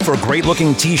for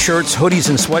great-looking t-shirts, hoodies,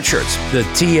 and sweatshirts. The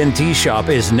TNT shop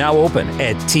is now open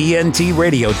at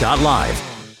tntradio.live.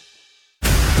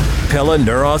 Pelle,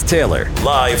 Neroth, Taylor,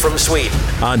 live from Sweden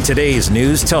on today's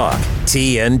News Talk,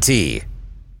 TNT.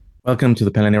 Welcome to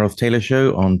the Pelle, Neroth, Taylor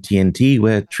show on TNT,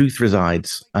 where truth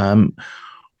resides.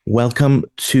 Welcome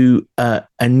to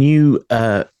a new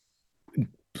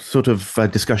sort of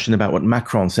discussion about what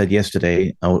Macron said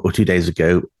yesterday or 2 days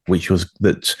ago, which was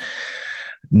that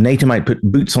NATO might put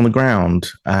boots on the ground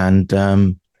and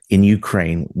in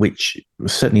Ukraine, which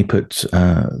certainly put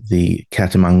the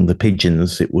cat among the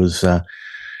pigeons. It was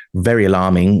very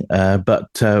alarming, but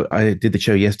I did the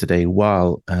show yesterday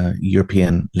while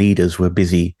European leaders were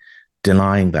busy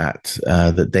denying that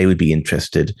they would be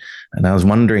interested. And I was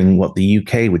wondering what the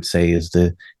UK would say as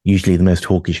usually the most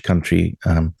hawkish country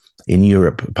in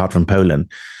Europe, apart from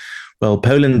Poland. Well,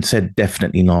 Poland said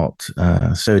definitely not.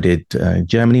 So did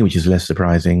Germany, which is less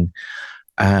surprising.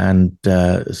 And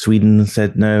Sweden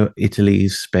said no. Italy,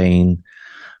 Spain,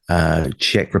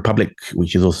 Czech Republic,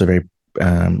 which is also very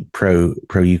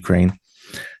pro-Ukraine.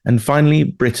 And finally,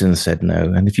 Britain said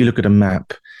no. And if you look at a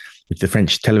map, which the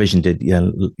French television did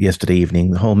yesterday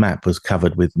evening, the whole map was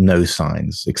covered with no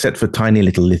signs, except for tiny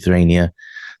little Lithuania,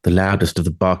 the loudest of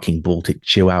the barking Baltic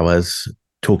chihuahuas,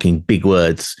 talking big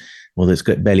words. Well, it's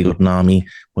barely got an army.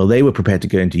 Well, they were prepared to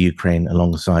go into Ukraine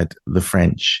alongside the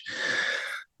French.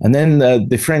 And then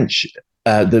the French,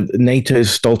 the NATO's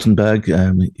Stoltenberg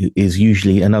is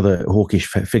usually another hawkish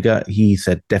figure. He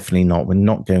said, definitely not. We're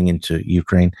not going into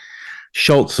Ukraine.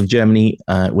 Scholz of Germany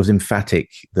was emphatic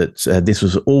that this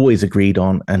was always agreed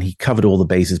on, and he covered all the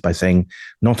bases by saying,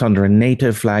 not under a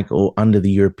NATO flag or under the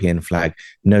European flag,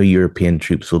 no European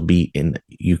troops will be in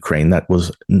Ukraine. That was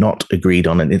not agreed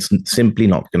on, and it's simply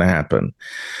not going to happen.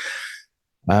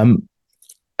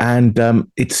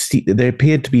 There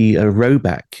appeared to be a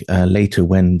rowback later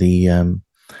when the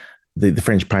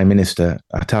French Prime Minister,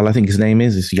 Attal, I think his name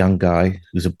is, this young guy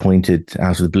who's appointed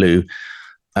out of the blue,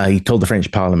 he told the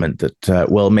French Parliament that,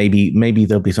 maybe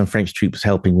there'll be some French troops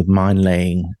helping with mine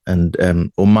laying and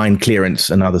or mine clearance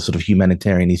and other sort of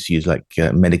humanitarian issues like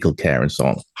medical care and so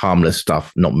on. Harmless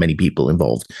stuff, not many people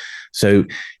involved. So,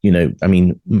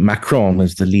 Macron,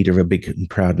 as the leader of a big and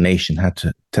proud nation, had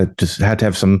to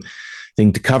have something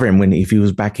to cover him if he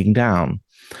was backing down.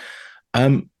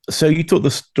 So you thought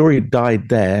the story died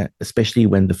there, especially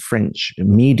when the French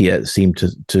media seemed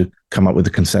to come up with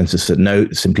a consensus that no,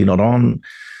 it's simply not on.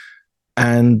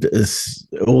 And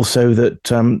also that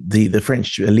the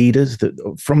French leaders, that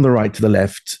from the right to the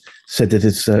left, said that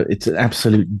it's an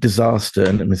absolute disaster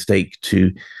and a mistake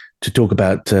to talk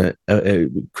about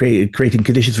creating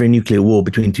conditions for a nuclear war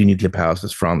between two nuclear powers,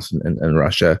 as France and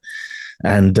Russia.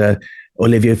 And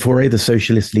Olivier Faure, the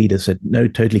socialist leader, said, no,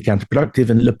 totally counterproductive.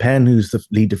 And Le Pen, who's the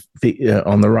leader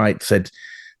on the right, said,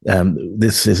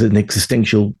 this is an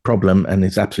existential problem and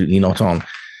it's absolutely not on.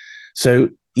 So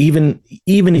even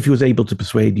if he was able to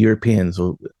persuade Europeans,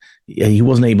 he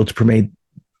wasn't able to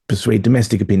persuade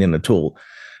domestic opinion at all.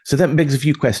 So that begs a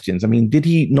few questions. I mean, did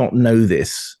he not know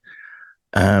this?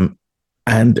 And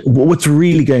what's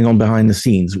really going on behind the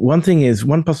scenes?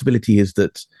 One possibility is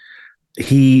that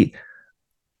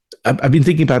I've been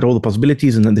thinking about all the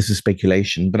possibilities, and then this is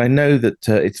speculation, but I know that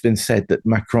it's been said that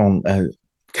Macron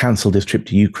cancelled his trip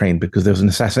to Ukraine because there was an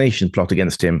assassination plot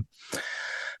against him.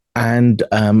 And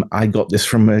I got this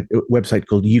from a website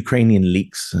called Ukrainian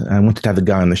Leaks. I wanted to have the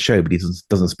guy on the show, but he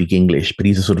doesn't speak English, but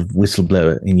he's a sort of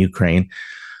whistleblower in Ukraine.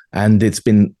 And it's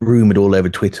been rumored all over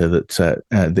Twitter that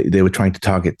they were trying to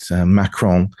target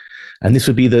Macron. And this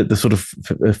would be the sort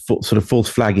of false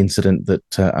flag incident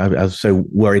that I was so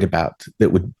worried about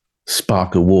that would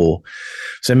spark a war.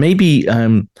 So maybe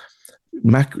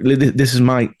this is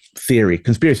my theory,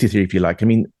 conspiracy theory, if you like. I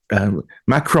mean,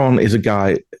 Macron is a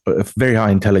guy of very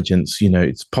high intelligence.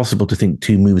 It's possible to think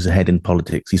two moves ahead in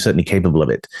politics. He's certainly capable of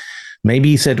it. Maybe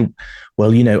he said,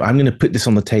 well, I'm going to put this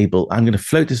on the table. I'm going to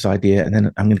float this idea, and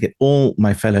then I'm going to get all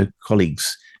my fellow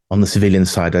colleagues on the civilian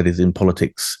side, that is in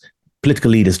politics, political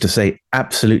leaders, to say,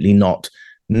 absolutely not.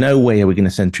 No way are we going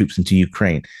to send troops into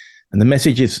Ukraine. And the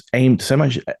message is aimed as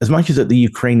much as at the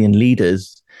Ukrainian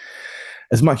leaders,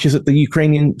 as much as at the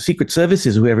Ukrainian secret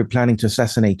services, whoever planning to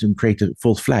assassinate and create a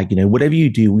false flag. Whatever you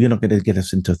do, you're not going to get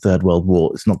us into a third world war.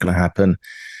 It's not going to happen.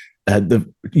 The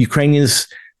Ukrainians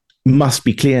must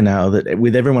be clear now that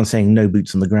with everyone saying no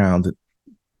boots on the ground, that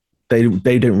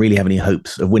they don't really have any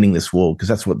hopes of winning this war, because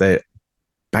that's what they're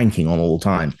banking on all the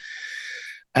time.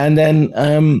 And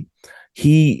then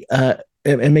he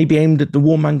and maybe aimed at the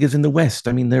warmongers in the West.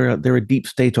 I mean, there are deep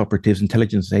state operatives,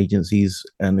 intelligence agencies,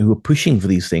 who are pushing for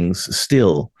these things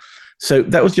still. So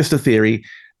that was just a theory.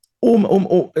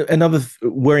 Or another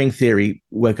worrying theory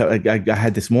I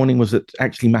had this morning was that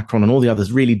actually Macron and all the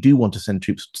others really do want to send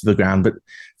troops to the ground, but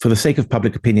for the sake of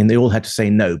public opinion, they all had to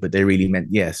say no, but they really meant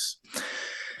yes.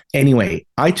 Anyway,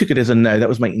 I took it as a no. That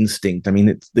was my instinct. I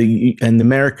mean, the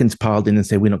Americans piled in and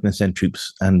said, we're not going to send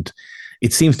troops. And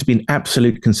it seems to be an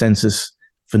absolute consensus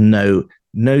for no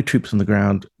troops on the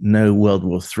ground, no World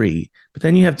War III. But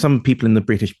then you have some people in the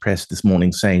British press this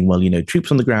morning saying, well,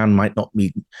 troops on the ground might not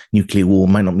mean nuclear war,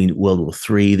 might not mean World War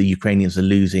III, the Ukrainians are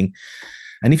losing.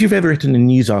 And if you've ever written a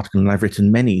news article, and I've written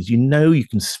many, you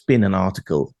can spin an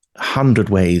article 100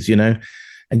 ways,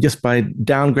 and just by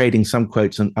downgrading some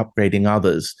quotes and upgrading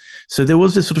others. So there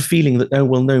was this sort of feeling that,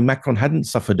 no, Macron hadn't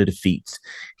suffered a defeat.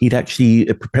 He'd actually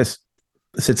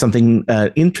said something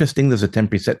interesting. There's a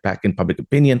temporary setback in public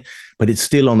opinion, but it's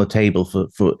still on the table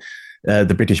for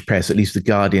the British press, at least the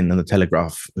Guardian and the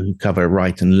Telegraph, who cover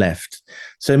right and left.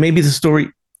 So maybe the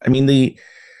story, the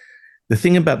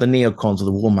thing about the neocons or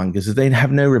the warmongers is they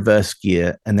have no reverse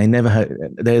gear, and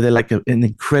they're like an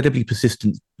incredibly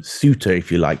persistent suitor,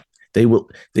 if you like.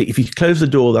 If you close the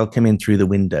door, they'll come in through the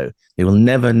window. They will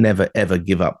never, never, ever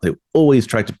give up. They always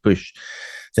try to push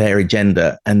their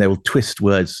agenda, and they will twist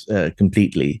words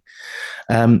completely.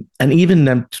 And even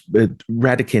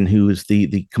Radakin, who was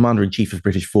the commander-in-chief of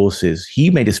British forces, he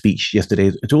made a speech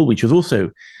yesterday at all, which was also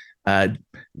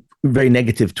very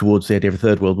negative towards the idea of a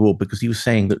Third World War, because he was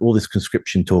saying that all this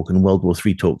conscription talk and World War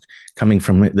III talk coming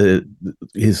from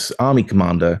his army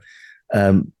commander,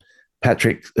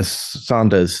 Patrick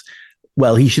Sanders,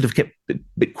 well, he should have kept a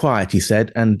bit quiet, he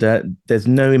said, and there's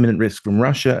no imminent risk from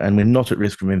Russia, and we're not at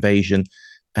risk from invasion,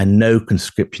 and no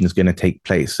conscription is going to take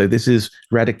place. So this is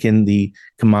Radakin, the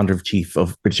commander-in-chief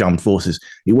of British Armed Forces.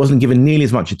 It wasn't given nearly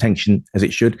as much attention as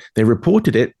it should. They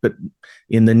reported it, but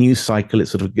in the news cycle, it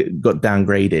sort of got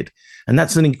downgraded. And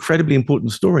that's an incredibly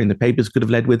important story, and the papers could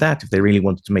have led with that if they really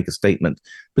wanted to make a statement,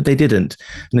 but they didn't.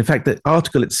 And in fact, the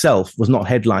article itself was not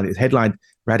headlined. It's headlined,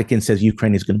 Radakin says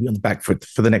Ukraine is going to be on the back foot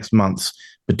for the next months,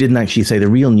 but didn't actually say the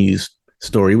real news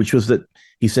story, which was that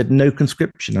he said no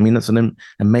conscription. I mean, that's a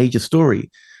major story.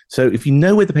 So if you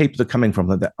know where the papers are coming from,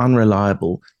 that they're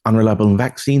unreliable in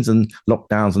vaccines and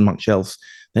lockdowns and much else,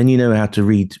 then you know how to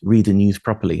read the news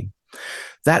properly.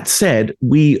 That said,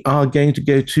 we are going to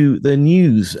go to the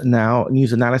news now,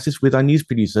 news analysis with our news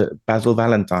producer, Basil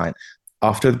Valentine.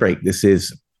 After the break, this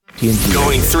is TNT.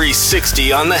 Going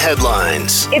 360 on the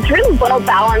headlines. It's really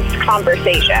well-balanced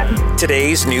conversation.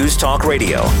 Today's News Talk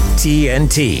Radio,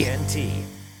 TNT.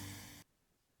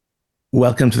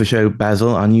 Welcome to the show,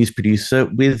 Basil, our news producer.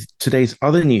 With today's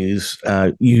other news,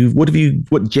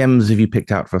 what gems have you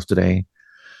picked out for us today?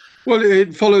 Well,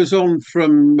 it follows on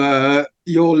from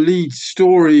your lead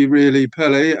story, really,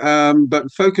 Pelle,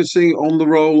 but focusing on the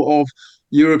role of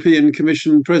European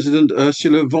Commission President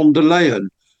Ursula von der Leyen,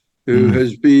 who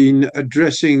has been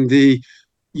addressing the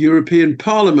European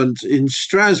Parliament in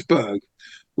Strasbourg,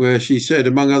 where she said,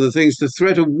 among other things, the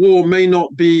threat of war may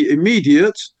not be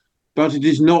immediate, but it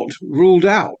is not ruled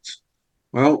out.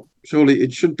 Well, surely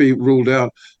it should be ruled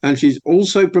out. And she's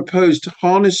also proposed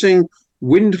harnessing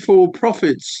windfall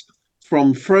profits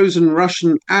from frozen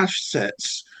Russian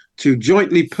assets to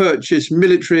jointly purchase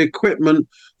military equipment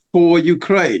for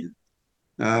Ukraine.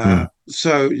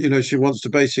 So, she wants to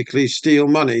basically steal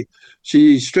money.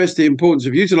 She stressed the importance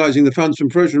of utilizing the funds from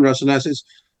frozen Russian assets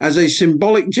as a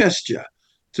symbolic gesture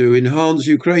to enhance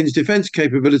Ukraine's defense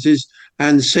capabilities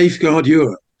and safeguard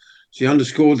Europe. She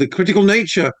underscored the critical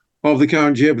nature of the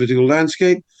current geopolitical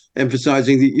landscape,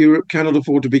 emphasizing that Europe cannot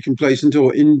afford to be complacent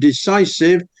or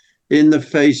indecisive in the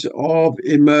face of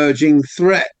emerging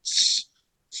threats.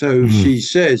 So she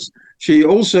says. She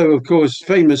also, of course,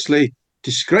 famously,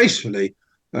 disgracefully,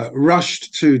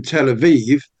 rushed to Tel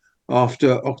Aviv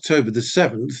after October the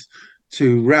 7th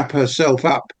to wrap herself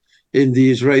up in the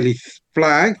Israeli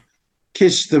flag,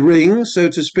 kiss the ring, so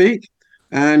to speak,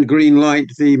 and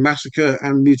greenlight the massacre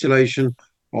and mutilation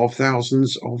of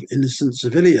thousands of innocent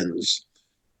civilians.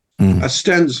 A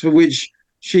stance for which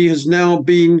she has now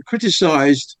been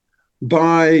criticized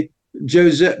by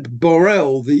Josep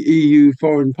Borrell, the EU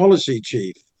foreign policy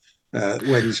chief,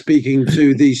 when speaking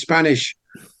to the Spanish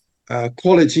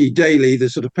Quality Daily, the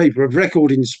sort of paper of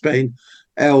record in Spain,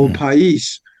 El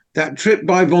País. That trip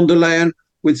by von der Leyen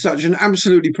with such an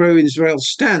absolutely pro-Israel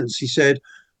stance, he said,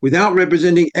 without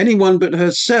representing anyone but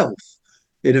herself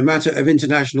in a matter of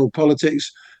international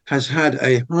politics, has had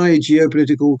a high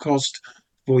geopolitical cost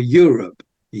for Europe,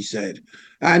 he said.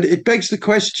 And it begs the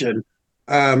question,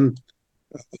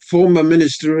 former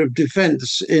Minister of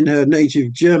Defense in her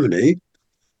native Germany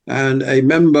and a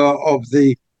member of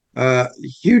the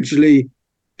hugely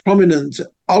prominent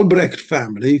Albrecht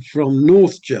family from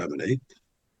North Germany.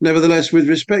 Nevertheless, with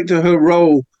respect to her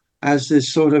role as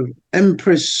this sort of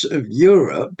Empress of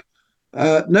Europe,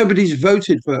 nobody's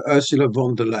voted for Ursula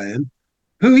von der Leyen.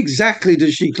 Who exactly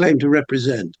does she claim to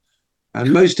represent?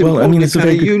 And most importantly, it's a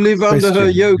Penny, very you good live under her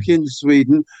question. yoke in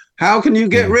Sweden. How can you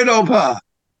get rid of her?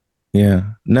 Yeah.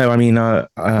 No,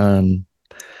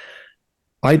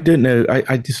 I don't know.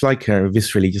 I dislike her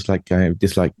viscerally, just like I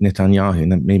dislike Netanyahu,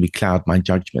 and that maybe cloud my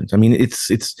judgment. I mean,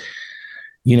 it's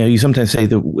you sometimes say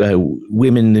that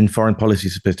women in foreign policy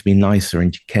are supposed to be nicer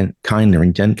and kinder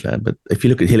and gentler, but if you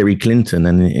look at Hillary Clinton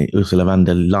and Ursula von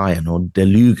der Leyen, or der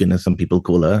Lügen, as some people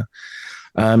call her,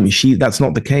 that's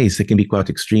not the case. They can be quite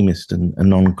extremist and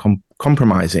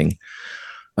non-compromising.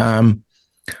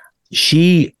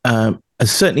 She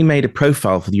has certainly made a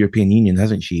profile for the European Union,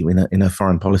 hasn't she, in her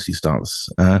foreign policy stance?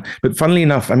 But funnily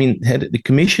enough, I mean, the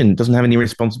Commission doesn't have any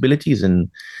responsibilities in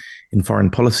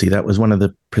foreign policy. That was one of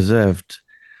the preserved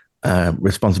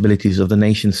responsibilities of the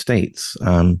nation states,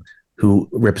 who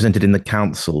represented in the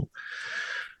Council.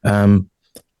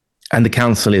 And the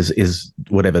Council is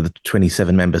whatever, the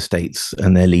 27 member states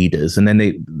and their leaders. And then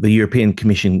the European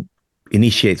Commission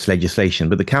initiates legislation,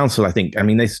 but the Council, I think, I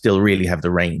mean, they still really have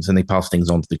the reins and they pass things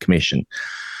on to the Commission.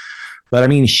 But I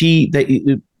mean, she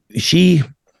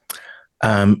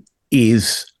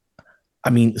is, I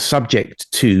mean,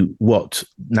 subject to what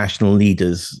national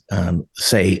leaders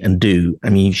say and do. I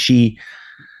mean,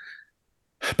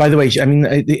 by the way,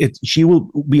 she will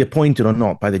be appointed or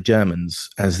not by the Germans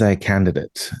as their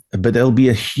candidate, but there'll be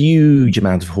a huge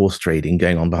amount of horse trading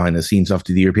going on behind the scenes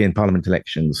after the European Parliament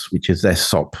elections, which is their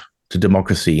sop to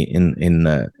democracy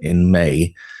in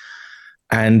May.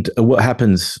 And what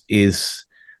happens is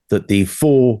that the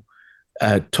four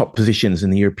top positions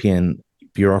in the European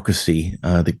bureaucracy,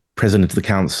 the president of the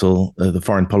council, the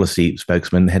foreign policy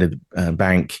spokesman, head of the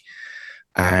bank,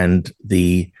 and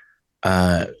the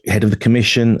head of the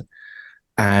commission,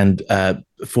 and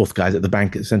fourth guys at the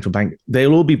bank, at the central bank,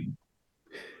 they'll all be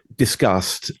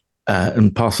discussed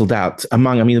and parceled out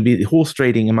among, I mean, there'll be horse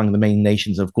trading among the main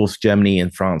nations. Of course, Germany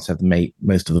and France have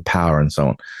most of the power and so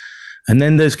on. And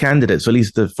then those candidates, or at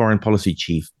least the foreign policy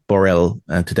chief, Borrell,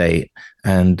 today,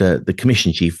 and the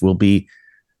commission chief will be,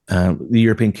 the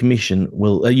European Commission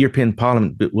European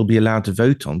Parliament will be allowed to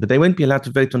vote on, but they won't be allowed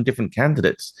to vote on different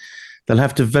candidates. They'll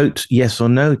have to vote yes or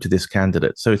no to this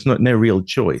candidate. So it's no real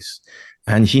choice.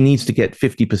 And she needs to get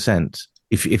 50%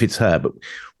 if it's her. But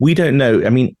we don't know. I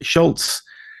mean, Scholz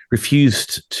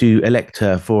refused to elect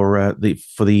her for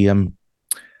the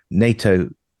NATO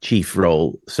chief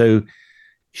role. So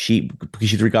because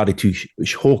she's regarded too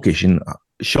hawkish, and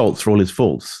Scholz, for all his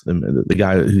faults, the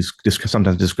guy who's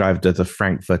sometimes described as a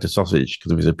Frankfurter sausage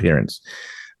because of his appearance,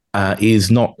 is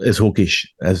not as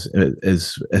hawkish as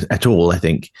at all, I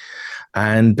think.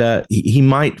 And he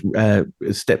might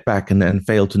step back and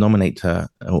fail to nominate her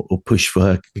or push for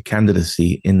her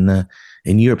candidacy in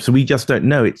Europe. So we just don't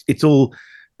know. It's all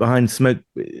behind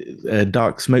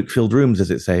dark smoke-filled rooms,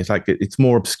 as it says. It's like it's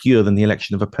more obscure than the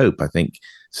election of a pope, I think.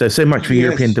 So much for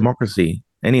European democracy.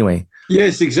 Anyway.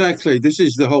 Yes, exactly. This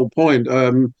is the whole point.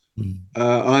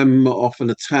 I'm often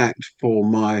attacked for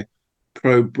my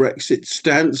pro-Brexit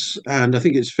stance, and I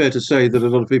think it's fair to say that a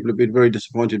lot of people have been very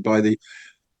disappointed by the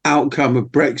outcome of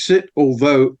Brexit,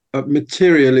 although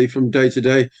materially from day to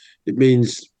day, it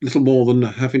means little more than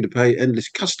having to pay endless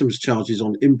customs charges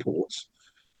on imports.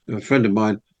 A friend of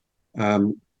mine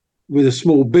with a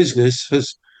small business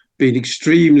has been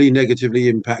extremely negatively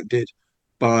impacted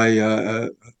by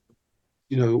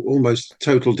almost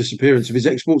total disappearance of his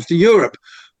exports to Europe.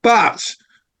 But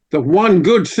the one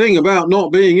good thing about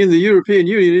not being in the European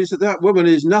Union is that woman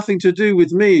is nothing to do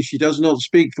with me. She does not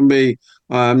speak for me.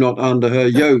 I am not under her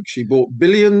yoke. She bought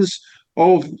billions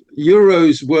of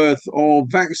euros worth of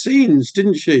vaccines,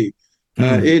 didn't she?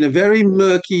 In a very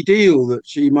murky deal that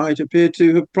she might appear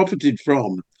to have profited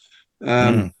from.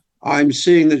 I'm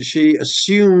seeing that she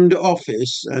assumed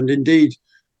office, and indeed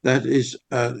that is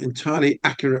an entirely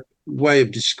accurate way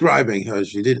of describing her.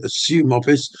 She did assume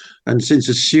office, and since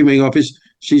assuming office,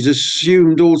 she's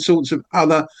assumed all sorts of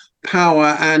other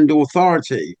power and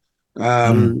authority.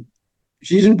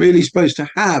 She isn't really supposed to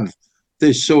have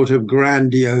this sort of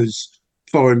grandiose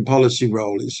foreign policy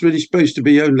role. It's really supposed to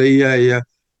be only an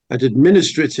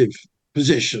administrative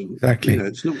position. Exactly.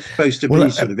 It's not supposed to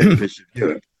be sort of Empress of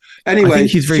Europe. Anyway,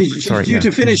 she's due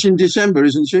to finish in December,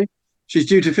 isn't she? She's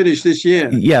due to finish this year.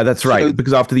 Yeah, that's right.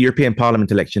 Because after the European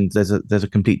Parliament elections, there's a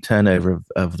complete turnover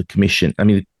of the Commission. I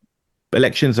mean,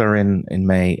 elections are in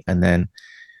May, and then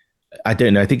I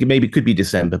don't know. I think it could be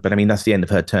December, but I mean that's the end of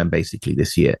her term basically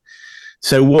this year.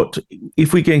 So what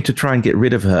if we're going to try and get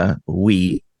rid of her?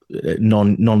 We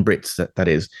non-Brits, that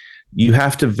is, you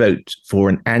have to vote for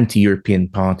an anti-European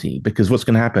party, because what's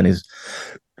going to happen is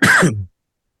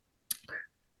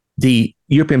the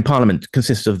European Parliament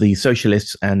consists of the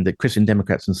Socialists and the Christian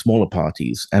Democrats and smaller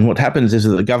parties. And what happens is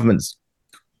that the governments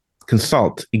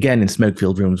consult, again, in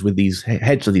smoke-filled rooms with these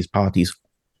heads of these parties.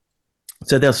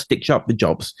 So they'll stitch up the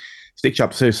jobs, So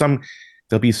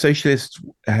there'll be socialists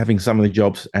having some of the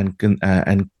jobs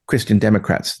and Christian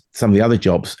Democrats some of the other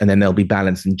jobs, and then there'll be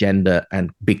balance in gender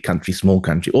and big country, small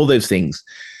country, all those things.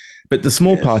 But the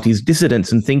small parties,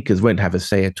 dissidents and thinkers won't have a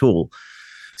say at all.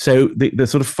 So the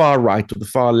sort of far right or the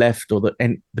far left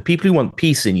and the people who want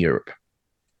peace in Europe,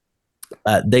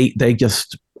 they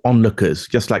just onlookers,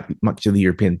 just like much of the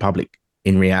European public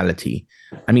in reality.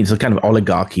 I mean, it's a kind of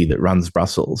oligarchy that runs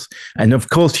Brussels. And of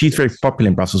course, she's very popular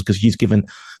in Brussels because she's given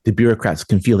the bureaucrats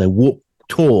can feel they're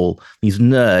tall. These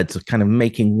nerds are kind of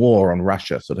making war on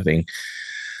Russia, sort of thing.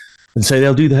 And so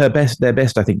they'll do their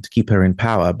best, I think, to keep her in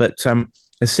power. But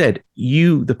as said,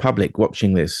 you, the public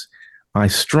watching this, I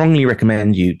strongly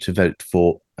recommend you to vote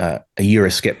for a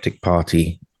Eurosceptic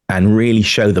party and really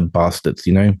show them bastards,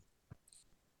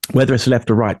 Whether it's left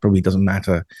or right probably doesn't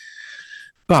matter.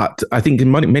 But I think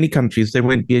in many countries, there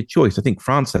won't be a choice. I think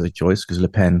France has a choice because Le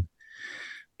Pen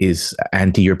is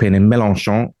anti-European, and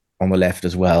Mélenchon on the left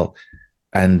as well.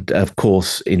 And of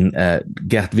course, in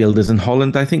Geert Wilders in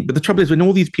Holland, I think. But the trouble is, when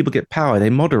all these people get power, they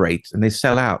moderate and they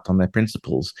sell out on their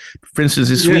principles. For instance,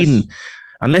 in Sweden,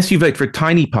 unless you vote for a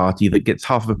tiny party that gets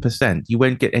 0.5%, you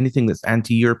won't get anything that's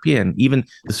anti-European. Even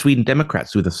the Sweden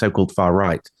Democrats, with the so-called far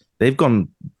right, they've gone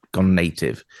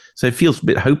native. So it feels a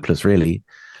bit hopeless, really.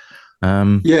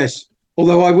 Yes,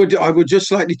 although I would just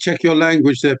slightly check your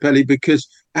language there, Pelle, because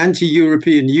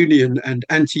anti-European Union and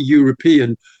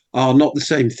anti-European are not the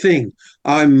same thing.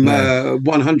 I'm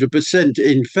 100%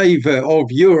 in favour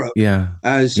of Europe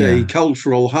as a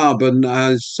cultural hub and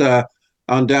as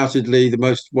undoubtedly the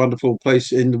most wonderful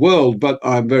place in the world, but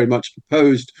I'm very much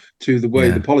opposed to the way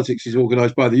the politics is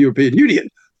organised by the European Union.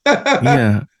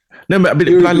 No, but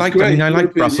I liked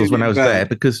Brussels Union when I was there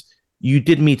because you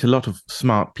did meet a lot of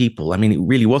smart people. I mean, it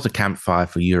really was a campfire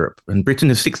for Europe. And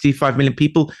Britain is 65 million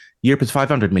people. Europe is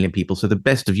 500 million people. So the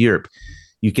best of Europe.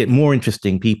 You get more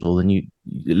interesting people than you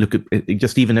look at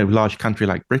just even a large country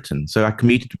like Britain. So I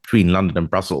commuted between London and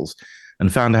Brussels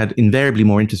and found I had invariably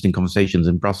more interesting conversations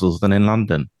in Brussels than in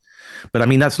London. But I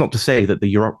mean, that's not to say that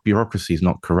the bureaucracy is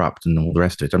not corrupt and all the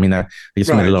rest of it. I mean, I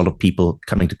just met a lot of people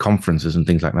coming to conferences and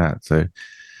things like that. So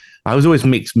I was always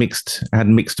mixed. I had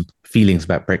mixed feelings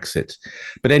about Brexit.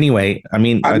 But anyway, I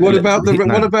mean, what about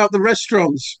the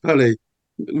restaurants, Pelle?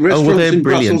 Restaurants in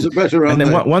brilliant. Brussels are better, aren't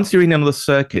and then they? Once you're in another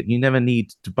circuit, you never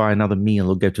need to buy another meal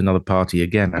or go to another party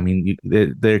again. I mean,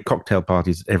 there are cocktail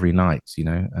parties every night,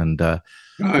 and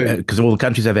because all the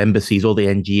countries have embassies, all the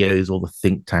NGOs, all the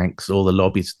think tanks, all the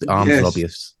lobbyists, the arms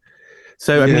lobbyists.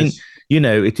 So I mean,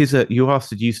 it is you are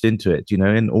seduced into it,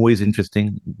 and always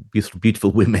interesting, beautiful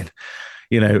women,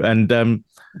 and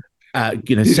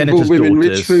senators' women, daughters,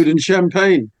 rich food and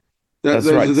champagne. That's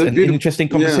right. Interesting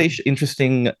conversation,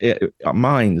 interesting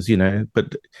minds,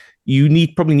 but you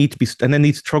probably need to be, and then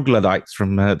these troglodytes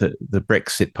from the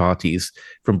Brexit parties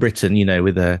from Britain,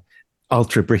 with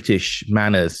ultra British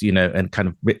manners, and kind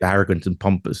of arrogant and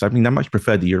pompous. I mean, I much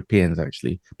prefer the Europeans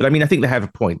actually, but I mean, I think they have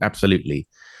a point, absolutely.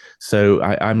 So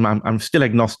I'm still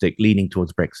agnostic, leaning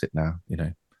towards Brexit now,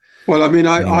 Well, I mean,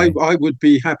 I would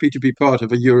be happy to be part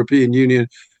of a European Union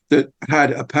that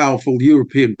had a powerful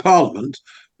European Parliament,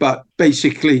 but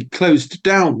basically closed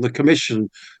down the Commission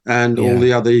and all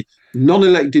the other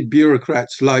non-elected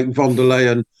bureaucrats like von der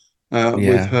Leyen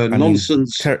with her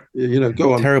nonsense.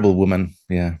 Go on. Terrible woman.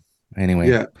 Yeah. Anyway.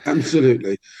 Yeah,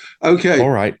 absolutely. Okay. All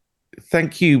right.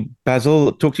 Thank you,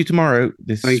 Basil. Talk to you tomorrow.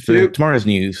 Thank you. Tomorrow's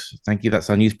news. Thank you.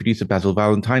 That's our news producer, Basil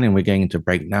Valentine, and we're going into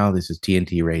break now. This is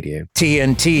TNT Radio.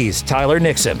 TNT's Tyler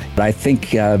Nixon. I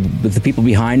think with the people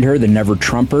behind her, the never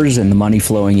Trumpers and the money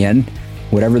flowing in,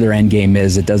 whatever their end game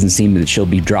is, it doesn't seem that she'll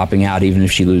be dropping out even if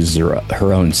she loses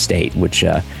her own state, which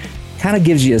kind of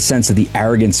gives you a sense of the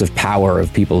arrogance of power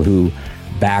of people who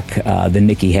back the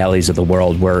Nikki Haley's of the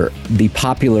world, where the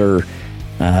popular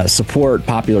support,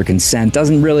 popular consent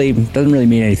doesn't really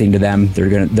mean anything to them.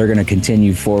 They're gonna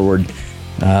continue forward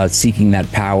seeking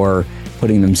that power,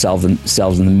 putting themselves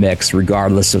in the mix,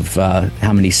 regardless of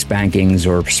how many spankings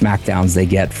or smackdowns they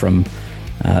get from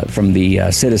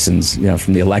the citizens,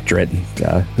 from the electorate,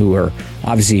 who are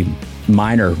obviously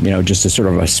minor, just a sort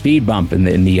of a speed bump in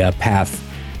the path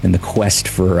in the quest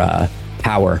for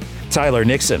power. Tyler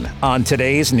Nixon on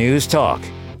today's News Talk,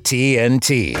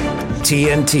 TNT.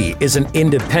 TNT is an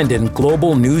independent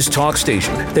global news talk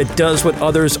station that does what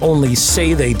others only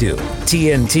say they do.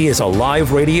 TNT is a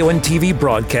live radio and TV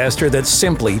broadcaster that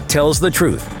simply tells the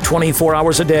truth 24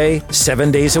 hours a day,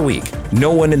 7 days a week.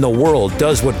 No one in the world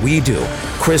does what we do,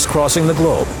 crisscrossing the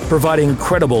globe, providing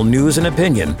credible news and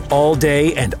opinion all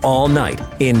day and all night.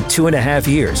 In 2.5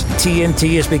 years,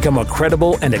 TNT has become a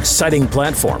credible and exciting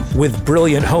platform with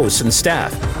brilliant hosts and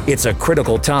staff. It's a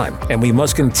critical time, and we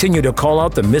must continue to call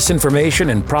out the misinformation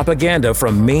and propaganda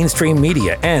from mainstream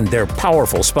media and their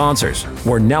powerful sponsors.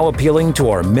 We're now appealing to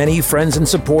our many friends and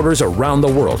supporters around the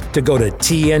world to go to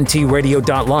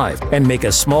tntradio.live and make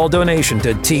a small donation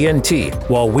to TNT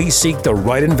while we seek the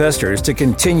right investors to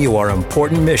continue our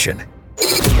important mission.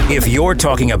 If you're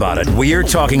talking about it, we're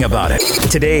talking about it.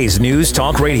 Today's News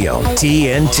Talk Radio,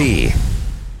 TNT.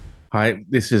 Hi,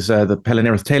 this is the Pelle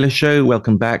Neroth Taylor Show.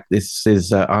 Welcome back. This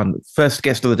is our first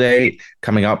guest of the day.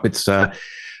 Coming up, it's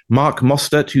Mark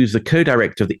Mostert, who's the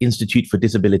co-director of the Institute for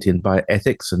Disability and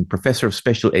Bioethics and professor of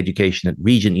special education at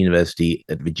Regent University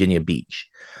at Virginia Beach.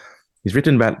 He's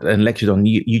written about and lectured on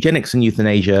eugenics and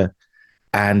euthanasia,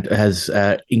 and has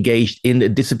engaged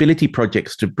in disability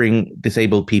projects to bring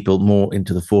disabled people more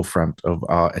into the forefront of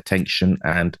our attention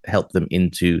and help them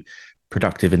into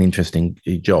productive and interesting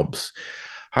jobs.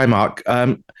 Hi, Mark.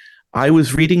 I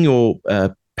was reading your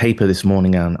paper this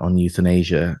morning on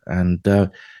euthanasia, and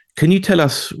can you tell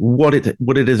us what it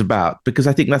is about? Because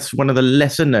I think that's one of the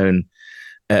lesser known.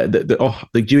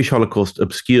 The Jewish Holocaust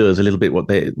obscures a little bit what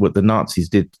the Nazis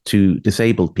did to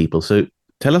disabled people. So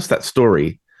tell us that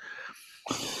story.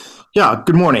 Yeah.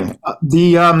 Good morning.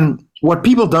 What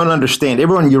people don't understand,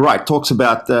 everyone, you're right, talks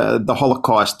about the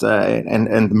Holocaust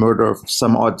and the murder of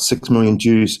some odd 6 million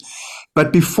Jews.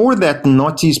 But before that, the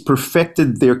Nazis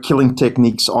perfected their killing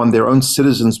techniques on their own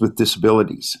citizens with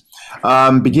disabilities.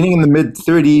 Beginning in the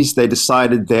mid-30s, they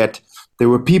decided that there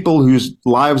were people whose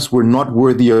lives were not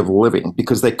worthy of living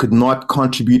because they could not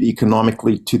contribute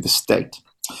economically to the state.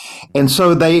 And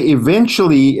so they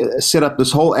eventually set up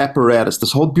this whole apparatus,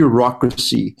 this whole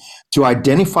bureaucracy to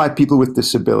identify people with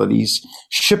disabilities,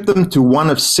 ship them to one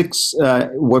of 6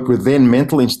 what were then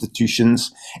mental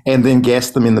institutions, and then gas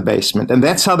them in the basement. And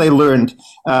that's how they learned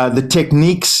the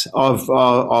techniques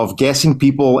of gassing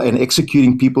people and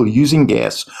executing people using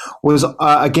gas was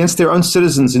against their own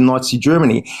citizens in Nazi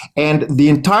Germany. And the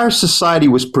entire society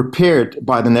was prepared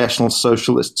by the National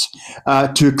Socialists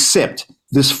to accept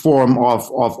this form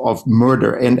of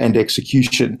murder and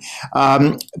execution.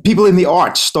 People in the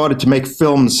arts started to make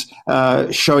films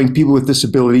showing people with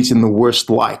disabilities in the worst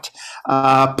light.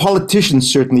 Politicians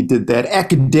certainly did that.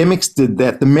 Academics did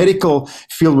that. The medical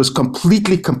field was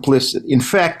completely complicit. In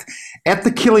fact, at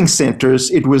the killing centers,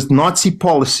 it was Nazi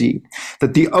policy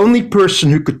that the only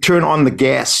person who could turn on the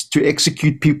gas to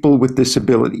execute people with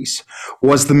disabilities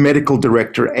was the medical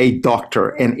director, a doctor,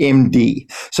 an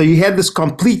MD. So you had this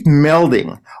complete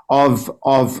melding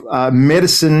of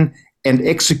medicine and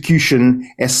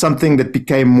execution as something that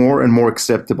became more and more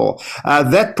acceptable.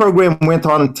 That program went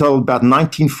on until about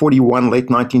 1941, late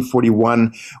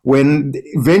 1941, when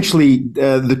eventually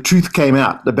the truth came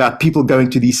out about people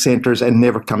going to these centers and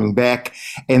never coming back.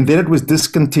 And then it was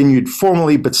discontinued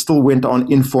formally, but still went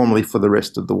on informally for the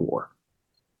rest of the war.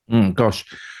 Gosh,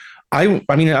 I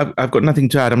mean, I've got nothing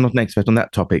to add. I'm not an expert on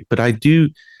that topic, but I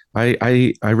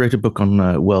wrote a book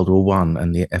on World War One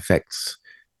and the effects.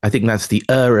 I think that's the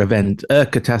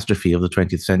catastrophe of the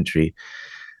 20th century.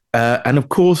 And of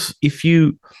course, if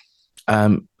you,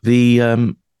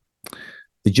 the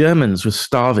Germans were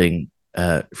starving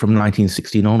from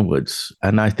 1916 onwards,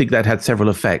 and I think that had several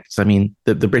effects. I mean,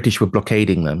 the British were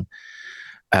blockading them.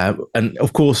 And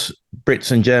of course,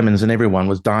 Brits and Germans and everyone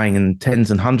was dying in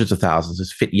tens and hundreds of thousands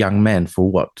as fit young men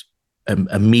for what?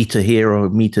 A meter here or a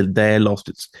meter there lost.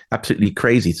 It's absolutely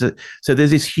crazy. So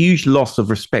there's this huge loss of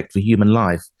respect for human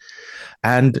life.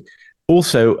 And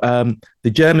also the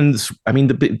Germans, I mean,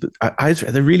 I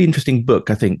read a really interesting book,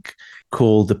 I think,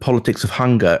 called The Politics of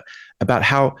Hunger, about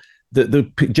how the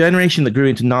generation that grew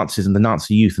into Nazism, the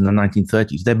Nazi youth in the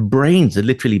 1930s, their brains had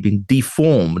literally been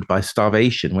deformed by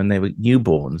starvation when they were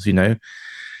newborns, you know.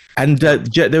 And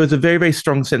there was a very, very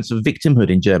strong sense of victimhood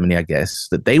in Germany, I guess,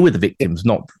 that they were the victims,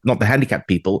 not the handicapped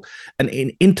people. And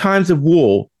in times of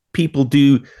war, people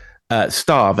do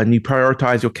starve, and you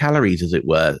prioritize your calories, as it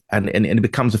were, and it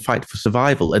becomes a fight for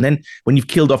survival. And then when you've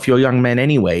killed off your young men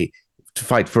anyway to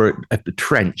fight for a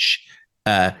trench,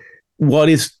 what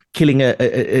is killing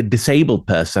a disabled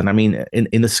person? I mean,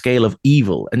 in the scale of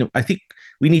evil. And I think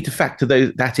we need to factor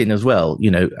that in as well. You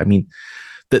know, I mean,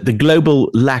 the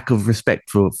global lack of respect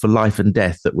for life and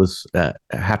death that was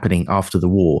happening after the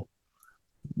war.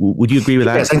 Would you agree with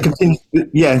that? Yes, and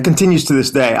and continues to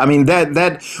this day. I mean,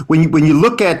 that when you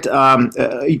look at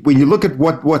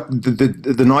what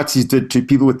the Nazis did to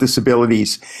people with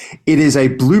disabilities, it is a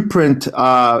blueprint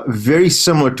very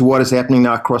similar to what is happening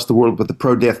now across the world with the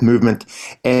pro-death movement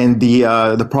and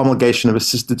the promulgation of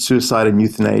assisted suicide and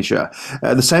euthanasia.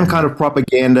 The same kind of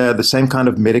propaganda, the same kind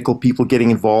of medical people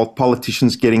getting involved,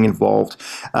 politicians getting involved,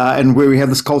 and where we have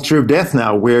this culture of death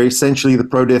now, where essentially the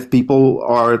pro-death people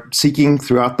are seeking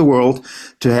throughout the world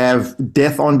to have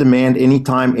death on demand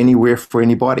anytime, anywhere for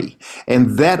anybody.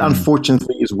 And that,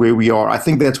 unfortunately, is where we are. I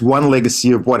think that's one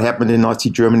legacy of what happened in Nazi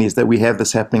Germany, is that we have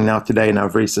this happening now today in our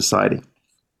very society.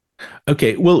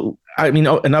 Okay, well, I mean,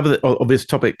 another obvious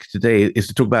topic today is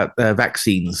to talk about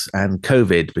vaccines and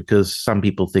COVID, because some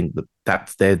people think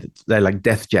that they're like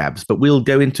death jabs. But we'll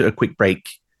go into a quick break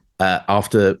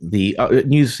after the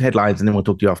news headlines, and then we'll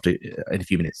talk to you after in a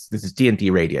few minutes. This is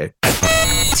TNT Radio.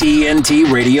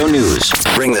 TNT Radio News.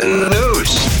 Bring the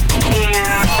news.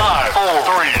 5, 4,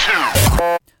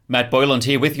 3, 2. Matt Boyland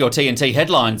here with your TNT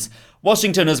headlines.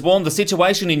 Washington has warned the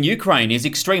situation in Ukraine is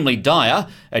extremely dire,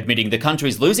 admitting the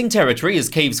country's losing territory as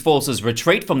Kyiv's forces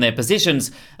retreat from their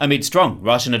positions amid strong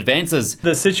Russian advances.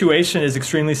 The situation is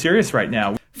extremely serious right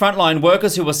now. Frontline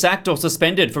workers who were sacked or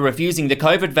suspended for refusing the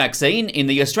COVID vaccine in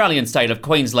the Australian state of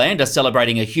Queensland are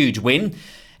celebrating a huge win.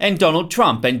 And Donald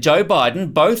Trump and Joe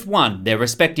Biden both won their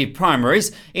respective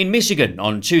primaries in Michigan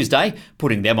on Tuesday,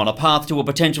 putting them on a path to a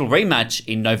potential rematch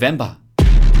in November.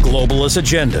 Globalist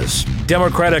agendas,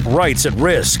 democratic rights at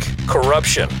risk,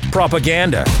 corruption,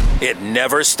 propaganda. It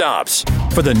never stops.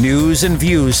 For the news and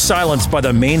views silenced by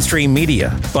the mainstream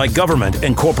media, by government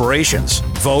and corporations,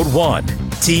 vote 1.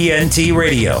 TNT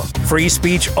Radio. Free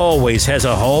speech always has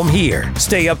a home here.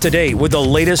 Stay up to date with the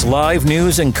latest live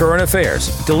news and current affairs,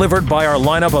 delivered by our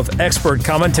lineup of expert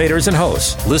commentators and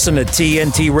hosts. Listen to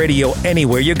TNT Radio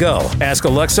anywhere you go. Ask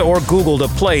Alexa or Google to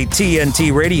play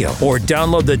TNT Radio, or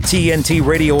download the TNT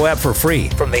Radio app for free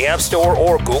from the App Store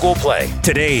or Google Play.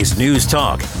 Today's News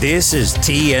Talk. This is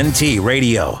TNT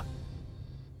Radio.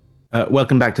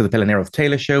 Welcome back to the Pelle Neroth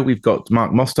Taylor Show. We've got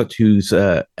Mark Mostert, who's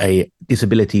a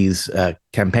disabilities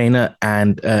campaigner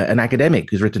and an academic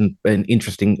who's written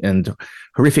interesting and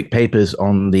horrific papers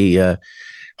on the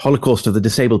Holocaust of the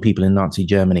disabled people in Nazi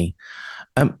Germany.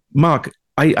 Mark,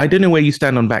 I don't know where you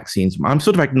stand on vaccines. I'm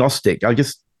sort of agnostic. I'll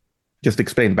just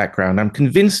explain background. I'm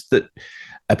convinced that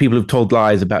people who've been told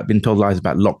lies about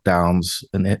lockdowns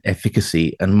and their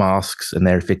efficacy, and masks and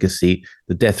their efficacy,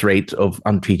 the death rate of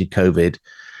untreated COVID,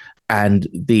 and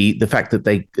the fact that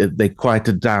they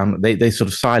quieted down, they sort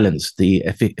of silenced the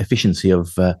efficiency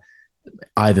of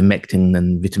ivermectin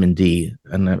and vitamin D.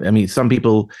 And I mean, some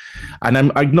people, and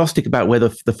I'm agnostic about whether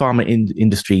the pharma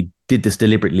industry did this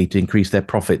deliberately to increase their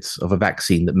profits of a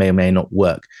vaccine that may or may not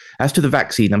work. As to the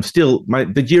vaccine,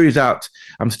 the jury's out.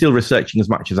 I'm still researching as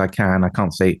much as I can. I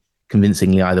can't say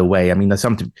convincingly either way. I mean, there's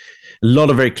a lot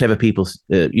of very clever people,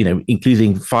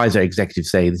 including Pfizer executives,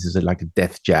 say this is like a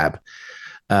death jab.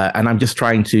 And I'm just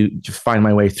trying to find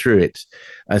my way through it.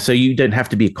 So you don't have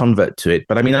to be a convert to it.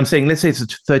 But I mean, I'm saying, let's say it's a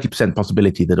 30%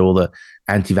 possibility that all the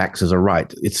anti-vaxxers are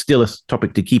right. It's still a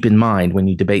topic to keep in mind when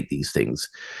you debate these things.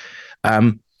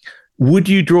 Would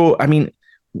you draw, I mean,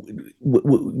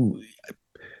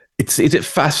 is it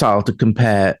facile to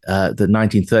compare the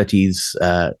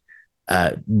 1930s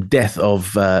death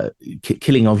of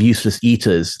killing of useless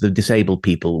eaters, the disabled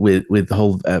people, with the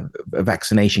whole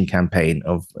vaccination campaign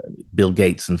of Bill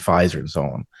Gates and Pfizer and so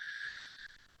on?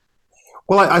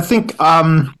 Well, I think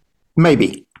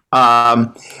maybe.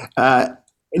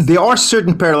 There are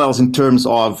certain parallels in terms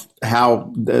of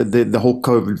how the whole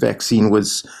COVID vaccine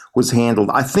was handled.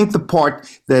 I think the part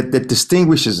that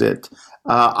distinguishes it,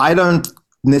 I don't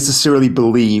necessarily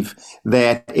believe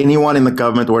that anyone in the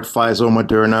government or at Pfizer or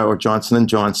Moderna or Johnson &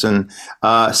 Johnson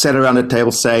sat around a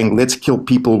table saying, let's kill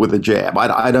people with a jab.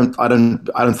 I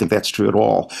don't think that's true at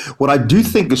all. What I do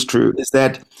think is true is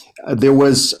that there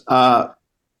was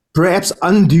perhaps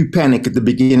undue panic at the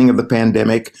beginning of the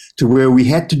pandemic, to where we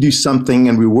had to do something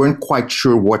and we weren't quite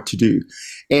sure what to do.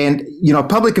 And,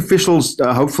 public officials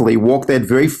hopefully walk that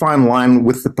very fine line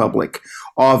with the public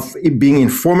of it being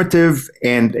informative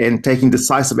and taking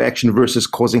decisive action versus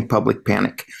causing public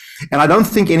panic. And I don't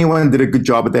think anyone did a good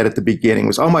job of that at the beginning. It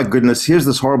was, oh my goodness, here's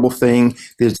this horrible thing.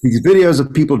 There's these videos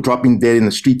of people dropping dead in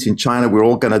the streets in China. We're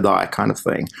all going to die, kind of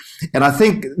thing. And I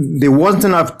think there wasn't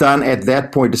enough done at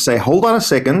that point to say, hold on a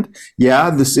second.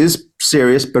 Yeah, this is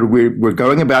serious, but we're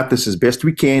going about this as best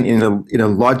we can in a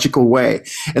logical way.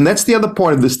 And that's the other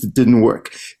part of this that didn't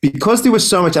work, because there was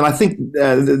so much. And I think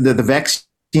the vaccine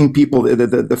people,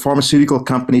 the pharmaceutical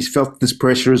companies felt this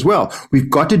pressure as well. We've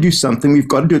got to do something. We've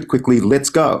got to do it quickly. Let's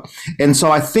go. And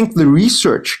so I think the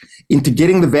research into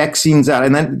getting the vaccines out,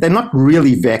 and they're not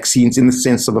really vaccines in the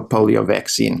sense of a polio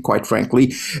vaccine, quite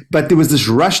frankly, but there was this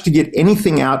rush to get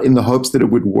anything out in the hopes that it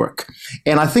would work.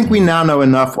 And I think we now know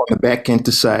enough on the back end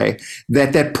to say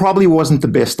that that probably wasn't the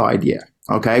best idea.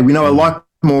 Okay, we know a lot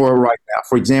more right now.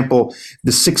 For example,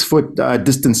 the 6-foot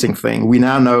distancing thing, we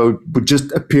now know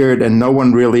just appeared and no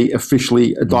one really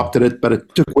officially adopted it, but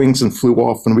it took wings and flew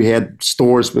off, and we had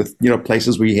stores with,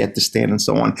 places where you had to stand and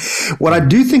so on. What I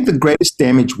do think the greatest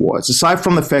damage was, aside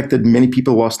from the fact that many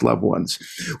people lost loved ones,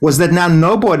 was that now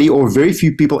nobody or very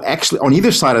few people actually, on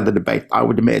either side of the debate, I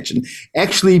would imagine,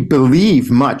 actually believe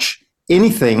much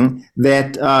anything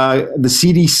that the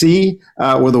CDC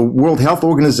or the World Health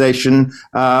Organization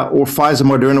or Pfizer,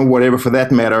 Moderna, whatever for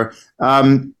that matter,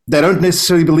 they don't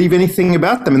necessarily believe anything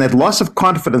about them. And that loss of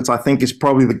confidence, I think, is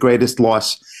probably the greatest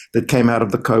loss that came out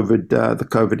of the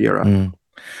COVID era. Mm.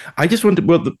 I just wanted,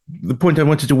 the point I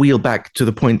wanted to wheel back to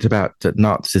the point about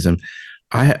Nazism.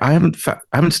 I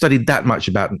haven't studied that much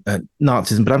about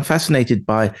Nazism, but I'm fascinated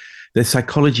by the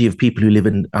psychology of people who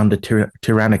live under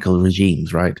tyrannical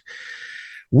regimes, right?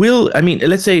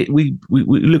 Let's say we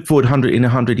look forward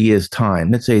 100 years'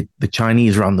 time. Let's say the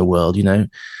Chinese run the world,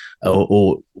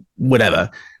 or whatever.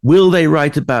 Will they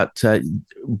write about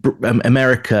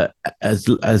America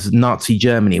as Nazi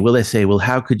Germany? Will they say, well,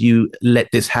 how could you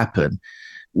let this happen?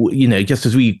 Just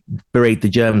as we berate the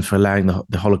Germans for allowing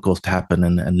the Holocaust to happen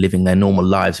and living their normal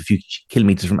lives a few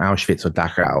kilometers from Auschwitz or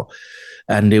Dachau.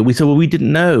 And we said, well, we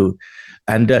didn't know.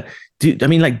 And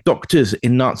like doctors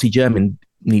in Nazi Germany,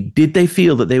 did they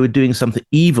feel that they were doing something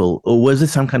evil, or was there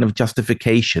some kind of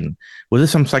justification? Was there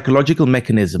some psychological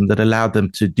mechanism that allowed them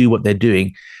to do what they're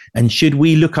doing? And should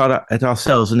we look at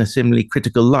ourselves in a similarly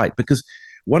critical light? Because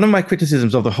one of my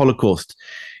criticisms of the Holocaust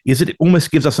is that it almost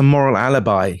gives us a moral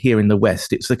alibi here in the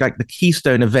West. It's like the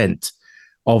keystone event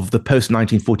of the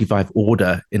post-1945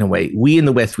 order, in a way. We in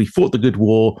the West, we fought the good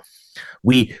war.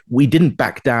 We didn't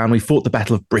back down. We fought the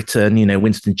Battle of Britain,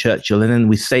 Winston Churchill, and then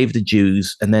we saved the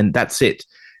Jews, and then that's it.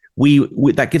 We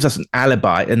that gives us an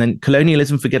alibi, and then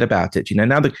colonialism, forget about it.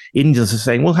 Now the Indians are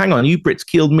saying, well, hang on, you Brits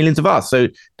killed millions of us, so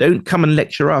don't come and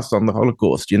lecture us on the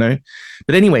Holocaust,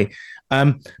 But anyway,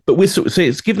 so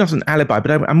it's given us an alibi,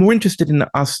 but I'm more interested in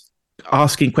us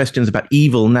asking questions about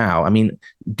evil now.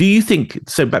 Do you think,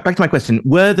 so back to my question,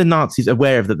 were the Nazis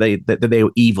aware of that they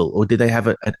were evil, or did they have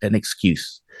an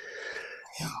excuse?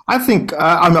 I think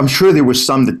I'm sure there were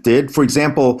some that did. For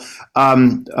example,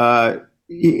 the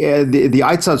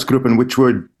Einsatzgruppen, which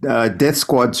were death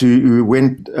squads who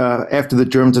went after the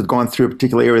Germans had gone through a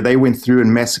particular area, they went through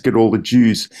and massacred all the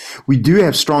Jews. We do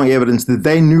have strong evidence that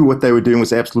they knew what they were doing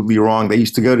was absolutely wrong. They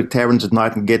used to go to taverns at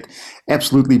night and get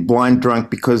absolutely blind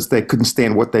drunk because they couldn't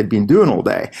stand what they'd been doing all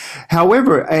day.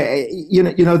 However,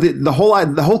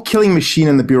 the whole killing machine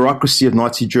and the bureaucracy of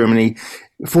Nazi Germany,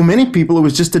 for many people, it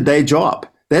was just a day job.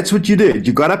 That's what you did.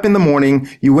 You got up in the morning,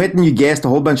 you went and you gassed a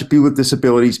whole bunch of people with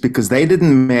disabilities because they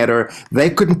didn't matter. They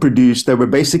couldn't produce. They were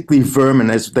basically vermin,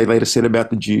 as they later said about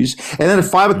the Jews. And then at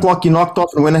 5 o'clock, you knocked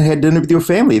off and went and had dinner with your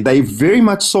family. They very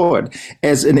much saw it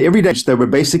as an everyday. They were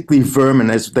basically vermin,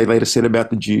 as they later said about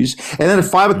the Jews. And then at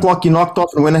 5 o'clock, you knocked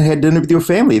off and went and had dinner with your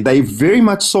family. They very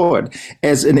much saw it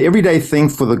as an everyday thing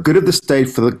for the good of the state,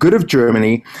 for the good of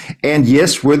Germany. And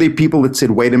yes, were there people that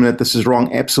said, wait a minute, this is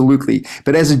wrong? Absolutely.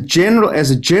 But as a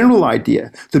general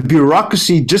idea, the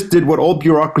bureaucracy just did what all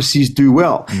bureaucracies do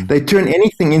well. They turn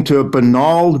anything into a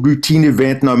banal routine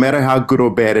event, no matter how good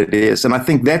or bad it is. And I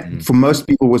think that for most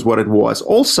people was what it was.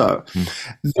 Also,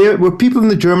 there were people in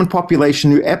the German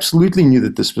population who absolutely knew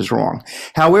that this was wrong.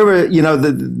 However,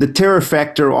 the terror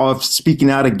factor of speaking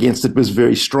out against it was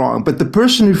very strong. But the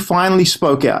person who finally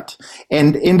spoke out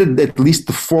and ended at least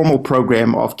the formal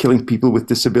program of killing people with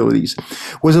disabilities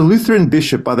was a Lutheran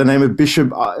bishop by the name of Bishop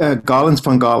Garland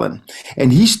von Galen.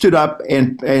 And he stood up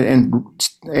and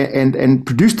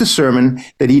produced a sermon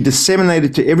that he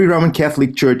disseminated to every Roman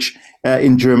Catholic church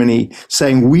in Germany,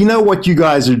 saying, we know what you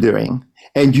guys are doing,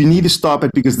 and you need to stop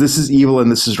it because this is evil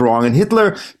and this is wrong. And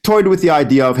Hitler toyed with the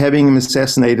idea of having him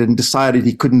assassinated and decided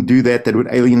he couldn't do that. That would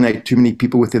alienate too many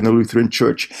people within the Lutheran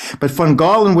Church. But von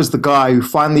Galen was the guy who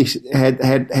finally had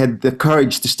the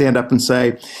courage to stand up and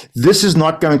say, this is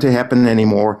not going to happen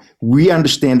anymore. We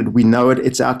understand it. We know it.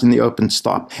 It's out in the open.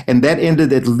 Stop. And that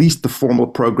ended at least the formal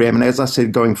program. And as I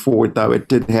said, going forward, though, it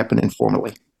did happen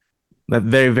informally. That's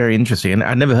very, very interesting. And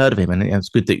I'd never heard of him. And it's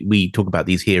good that we talk about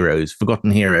these heroes, forgotten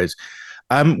heroes.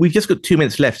 We've just got 2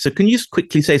 minutes left. So can you just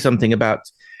quickly say something about,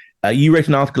 you wrote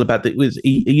an article about that was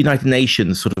United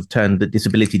Nations sort of turned the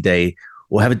Disability Day,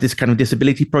 or have this kind of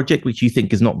disability project, which you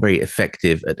think is not very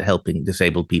effective at helping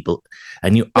disabled people,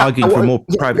 and you're arguing for more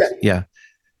private. Yeah.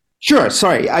 Sure.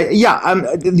 Sorry.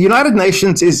 The United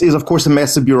Nations is of course a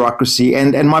massive bureaucracy,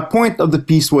 and my point of the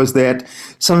piece was that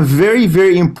some very,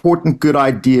 very important good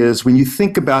ideas, when you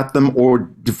think about them or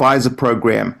devise a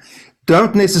program,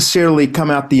 don't necessarily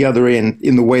come out the other end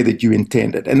in the way that you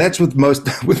intended, and that's with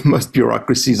most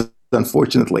bureaucracies,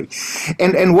 unfortunately.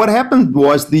 And what happened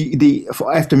was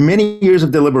after many years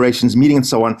of deliberations, meeting, and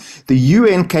so on, the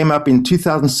UN came up in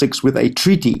 2006 with a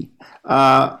treaty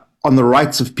on the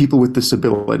rights of people with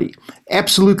disability.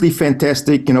 Absolutely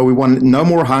fantastic. We want no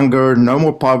more hunger, no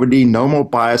more poverty, no more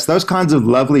bias, those kinds of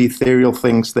lovely ethereal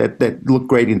things that look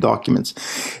great in documents.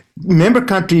 Member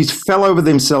countries fell over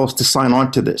themselves to sign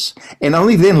on to this, and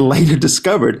only then later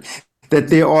discovered that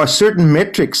there are certain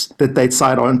metrics that they'd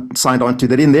signed on to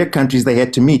that in their countries they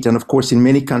had to meet. And of course, in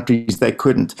many countries they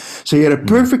couldn't. So you had a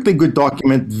perfectly good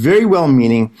document, very well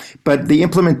meaning, but the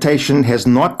implementation has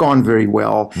not gone very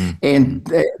well. And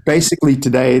basically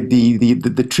today,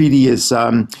 the treaty is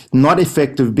not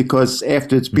effective because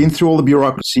after it's been through all the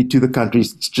bureaucracy to the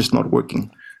countries, it's just not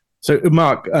working. So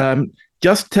Mark,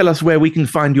 just tell us where we can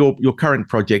find your current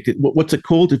project. What's it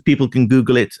called if people can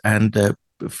Google it and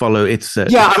follow its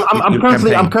I'm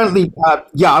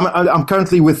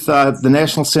currently with the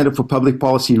National Center for Public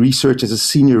Policy Research as a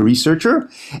senior researcher,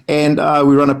 and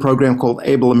we run a program called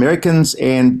Able Americans,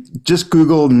 and just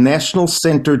Google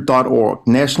nationalcenter.org.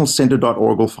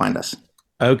 Nationalcenter.org will find us.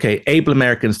 Okay, Able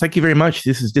Americans. Thank you very much.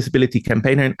 This is disability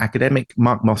campaigner and academic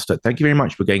Mark Mostert. Thank you very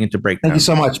much for going into breakdown. Thank you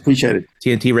so much. Appreciate it.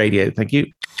 TNT Radio. Thank you.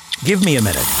 Give Me a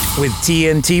Minute with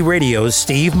TNT Radio's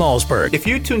Steve Malzberg. If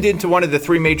you tuned into one of the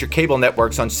three major cable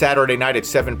networks on Saturday night at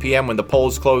 7 p.m. when the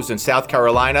polls closed in South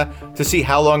Carolina to see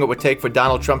how long it would take for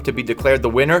Donald Trump to be declared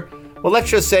the winner, well, let's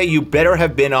just say you better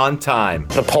have been on time.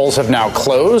 The polls have now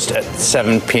closed at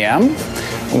 7 p.m.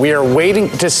 We are waiting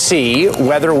to see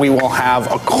whether we will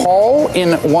have a call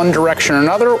in one direction or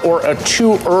another or a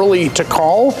too early to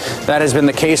call. That has been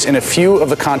the case in a few of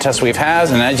the contests we've had.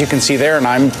 And as you can see there, and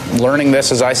I'm learning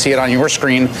this as I see it on your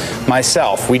screen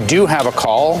myself, we do have a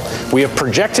call. We have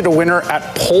projected a winner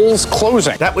at polls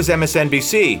closing. That was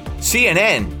MSNBC.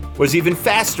 CNN was even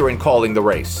faster in calling the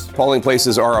race. Polling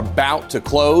places are about to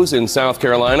close in South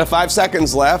Carolina. 5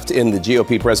 seconds left in the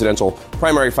GOP presidential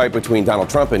primary fight between Donald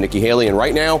Trump and Nikki Haley. And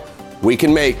right now, we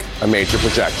can make a major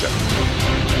projection.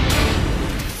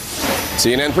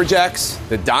 CNN projects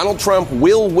that Donald Trump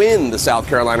will win the South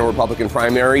Carolina Republican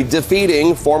primary,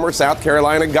 defeating former South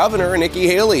Carolina Governor Nikki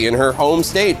Haley in her home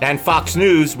state. And Fox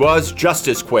News was just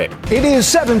as quick. It is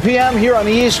 7 p.m. here on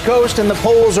the East Coast, and the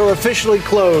polls are officially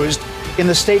closed in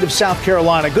the state of South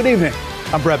Carolina. Good evening.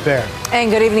 I'm Brett Baer.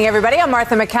 And good evening, everybody. I'm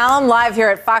Martha McCallum, live here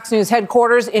at Fox News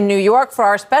headquarters in New York for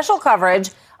our special coverage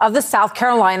of the South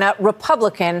Carolina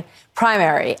Republican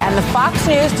primary. And the Fox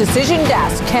News decision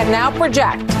desk can now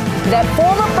project that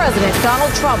former President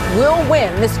Donald Trump will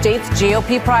win the state's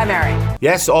GOP primary.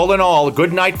 Yes, all in all, a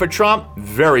good night for Trump,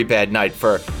 very bad night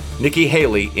for Nikki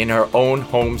Haley in her own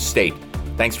home state.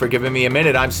 Thanks for giving me a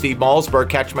minute. I'm Steve Malzberg.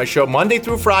 Catch my show Monday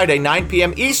through Friday, 9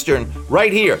 p.m. Eastern,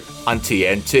 right here on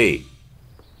TNT.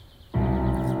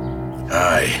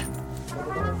 Hi.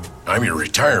 I'm your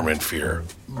retirement fear.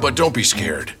 But don't be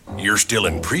scared. You're still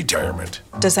in pre-retirement.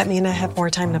 Does that mean I have more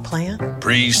time to plan?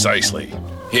 Precisely.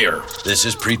 Here, this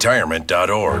is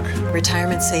pretirement.org.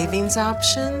 Retirement savings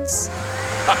options?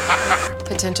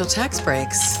 Potential tax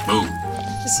breaks? Ooh.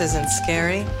 This isn't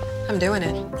scary. I'm doing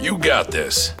it. You got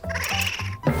this.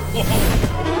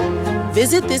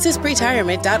 Visit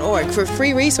thisispretirement.org for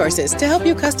free resources to help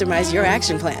you customize your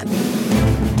action plan.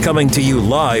 Coming to you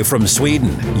live from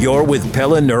Sweden, you're with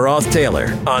Pelle Neroth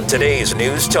Taylor on today's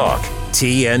News Talk,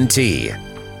 TNT.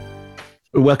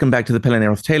 Welcome back to the Pelle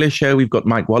Neroth Taylor Show. We've got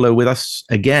Mike Wallow with us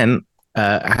again,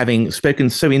 having spoken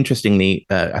so interestingly,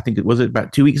 I think it was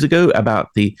about 2 weeks ago, about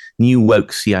the new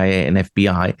woke CIA and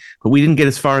FBI, but we didn't get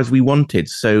as far as we wanted.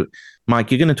 So,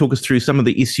 Mike, you're going to talk us through some of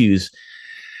the issues.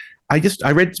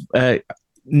 I read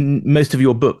most of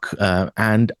your book,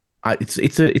 and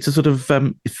it's a sort of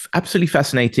absolutely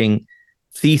fascinating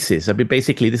thesis. I mean,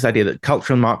 basically, this idea that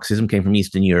cultural Marxism came from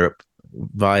Eastern Europe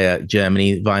via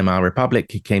Germany, Weimar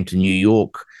Republic. It came to New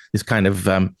York. This kind of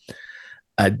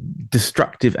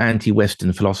destructive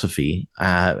anti-Western philosophy,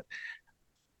 and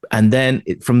then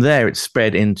from there it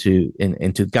spread into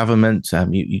government.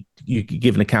 You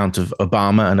give an account of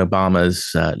Obama and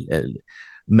Obama's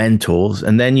mentors,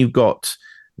 and then you've got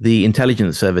the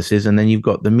intelligence services, and then you've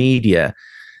got the media.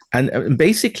 And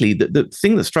basically, the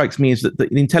thing that strikes me is that the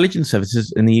intelligence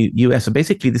services in the US are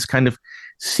basically this kind of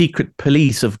secret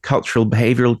police of cultural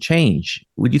behavioral change.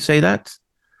 Would you say that?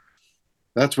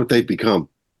 That's what they've become.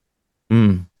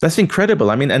 That's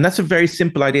incredible. I mean, and that's a very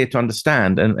simple idea to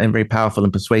understand and very powerful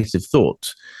and persuasive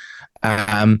thought.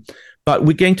 But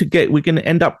we're going to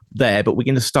end up there, but we're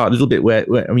going to start a little bit where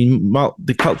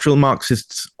the cultural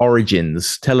Marxists'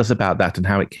 origins. Tell us about that and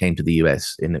how it came to the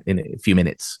US in a few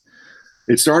minutes.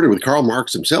 It started with Karl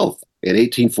Marx himself in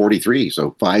 1843,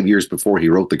 so 5 years before he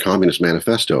wrote the Communist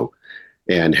Manifesto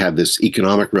and had this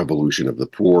economic revolution of the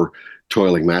poor,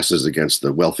 toiling masses against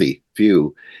the wealthy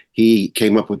few. He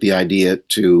came up with the idea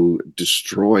to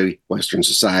destroy Western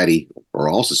society, or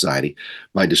all society,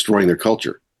 by destroying their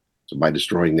culture. So by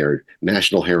destroying their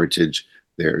national heritage,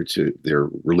 their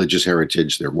religious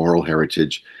heritage, their moral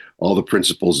heritage, all the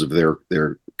principles of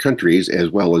their countries, as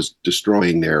well as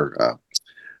destroying their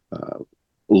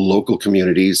local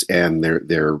communities and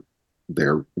their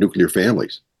nuclear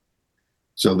families.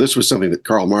 So this was something that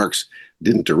Karl Marx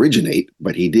didn't originate,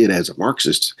 but he did as a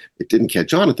Marxist. It didn't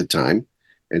catch on at the time.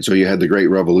 And so you had the great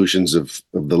revolutions of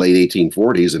the late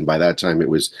 1840s, and by that time it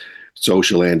was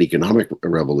social and economic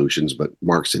revolutions, but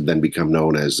Marx had then become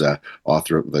known as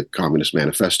author of the Communist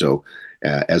Manifesto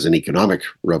as an economic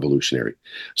revolutionary.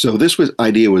 So this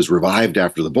idea was revived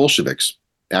after the Bolsheviks,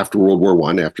 after World War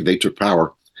I, after they took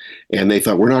power, and they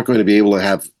thought, we're not going to be able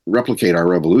to replicate our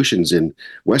revolutions in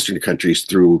Western countries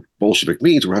through Bolshevik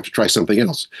means. We'll have to try something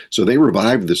else. So they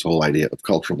revived this whole idea of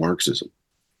cultural Marxism.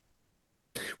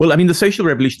 Well, I mean, the social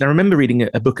revolution, I remember reading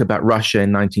a book about Russia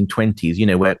in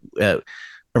 1920s, where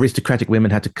aristocratic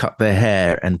women had to cut their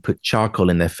hair and put charcoal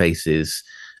in their faces,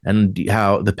 and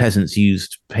how the peasants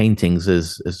used paintings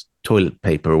as toilet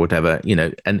paper or whatever,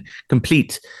 and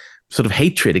complete sort of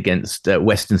hatred against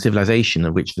Western civilization,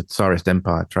 of which the Tsarist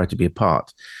Empire tried to be a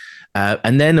part.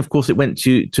 And then, of course, it went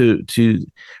to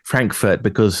Frankfurt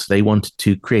because they wanted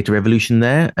to create a revolution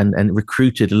there and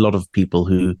recruited a lot of people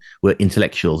who were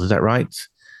intellectuals. Is that right?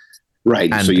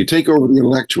 Right. So you take over the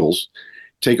intellectuals,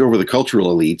 take over the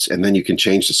cultural elites, and then you can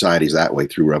change societies that way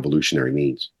through revolutionary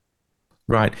means.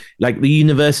 Right. Like the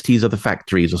universities are the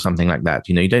factories or something like that.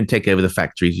 You don't take over the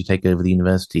factories, you take over the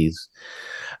universities.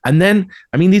 And then,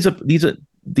 I mean, these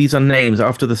are names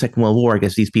after the Second World War. I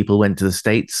guess these people went to the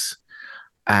States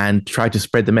and tried to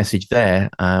spread the message there.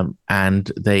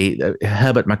 And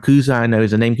Herbert Marcuse, I know,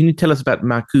 is a name. Can you tell us about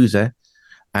Marcuse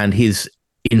and his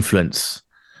influence?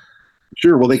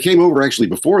 Sure. Well, they came over actually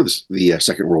before the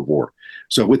Second World War.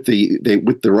 So with the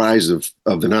rise of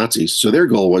the Nazis, so their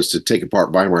goal was to take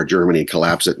apart Weimar Germany and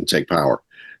collapse it and take power.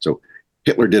 So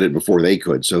Hitler did it before they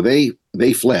could. So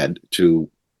they fled to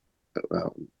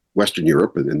Western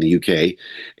Europe and in the UK,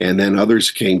 and then others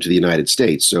came to the United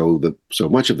States. So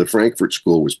much of the Frankfurt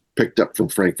School was picked up from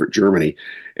Frankfurt, Germany,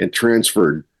 and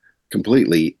transferred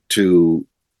completely to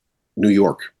New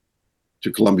York,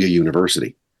 to Columbia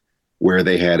University, where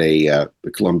they had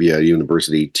the Columbia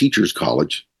University Teachers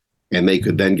College, and they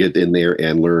could then get in there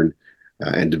and learn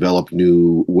and develop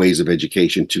new ways of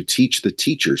education to teach the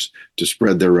teachers to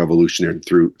spread their revolution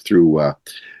through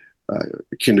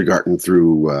kindergarten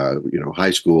through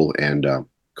high school and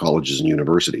colleges and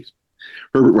universities.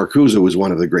 Herbert Marcuse was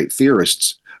one of the great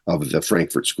theorists of the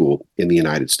Frankfurt School in the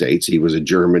United States. He was a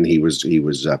German. He was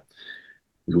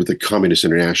with the Communist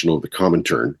International of the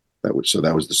Comintern. That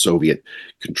was the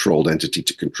Soviet-controlled entity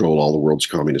to control all the world's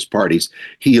communist parties.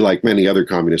 He, like many other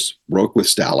communists, broke with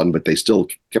Stalin, but they still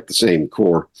kept the same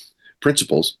core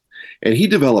principles. And he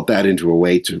developed that into a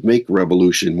way to make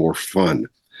revolution more fun,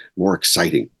 more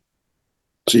exciting.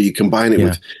 So you combine it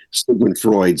with Sigmund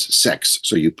Freud's sex.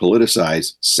 So you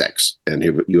politicize sex, and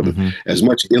you have as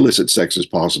much illicit sex as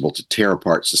possible to tear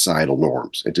apart societal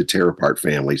norms and to tear apart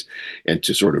families and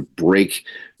to sort of break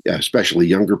especially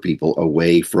younger people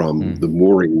away from the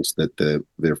moorings that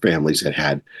their families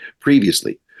had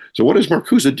previously. So what does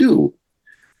Marcuse do?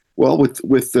 Well,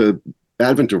 with the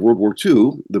advent of World War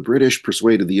II, the British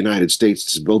persuaded the United States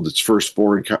to build its first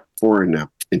foreign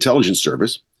intelligence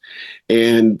service.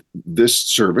 And this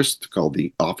service, called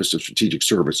the Office of Strategic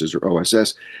Services, or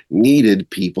OSS, needed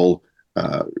people,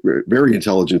 very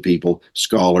intelligent people,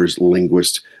 scholars,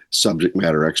 linguists, subject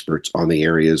matter experts on the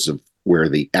areas of where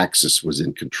the Axis was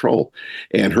in control.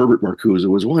 And Herbert Marcuse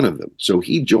was one of them. So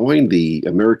he joined the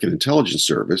American Intelligence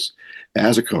Service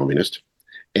as a communist,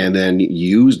 and then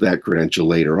used that credential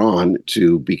later on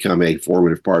to become a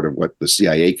formative part of what the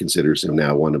CIA considers him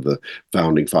now one of the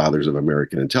founding fathers of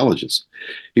American intelligence.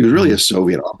 He was really a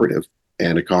Soviet operative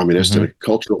and a communist and a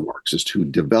cultural Marxist who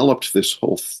developed this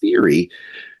whole theory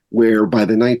where by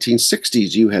the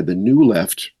 1960s you had the New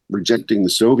Left rejecting the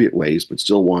Soviet ways, but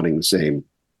still wanting the same,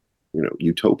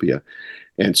 utopia.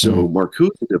 And so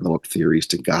Marcuse developed theories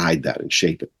to guide that and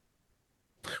shape it.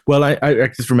 Well, I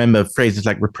just remember phrases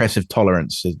like repressive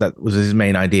tolerance. That was his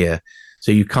main idea.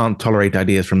 So you can't tolerate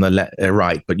ideas from the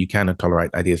right, but you can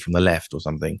tolerate ideas from the left or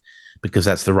something, because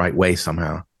that's the right way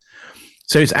somehow.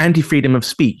 So it's anti-freedom of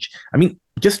speech. I mean,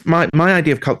 just my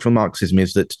idea of cultural Marxism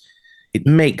is that it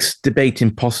makes debate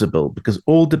impossible, because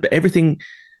everything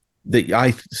that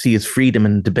I see as freedom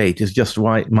and debate is just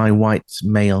my white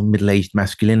male middle-aged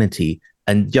masculinity,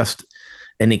 and just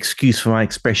an excuse for my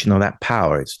expression of that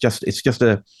power. It's just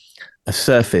a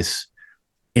surface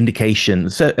indication,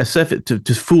 a surface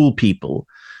to fool people.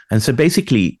 And so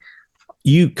basically,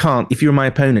 you can't, if you're my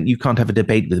opponent, you can't have a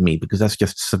debate with me, because that's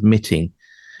just submitting.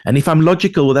 And if I'm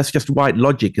logical, well, that's just white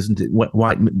logic, isn't it?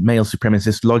 White male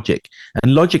supremacist logic.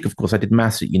 And logic, of course, I did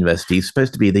maths at university, is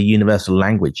supposed to be the universal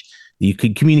language that you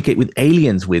can communicate with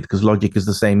aliens with, because logic is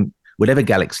the same whatever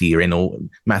galaxy you're in, or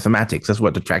mathematics. That's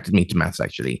what attracted me to maths,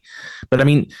 actually. But I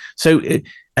mean,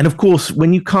 and of course,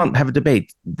 when you can't have a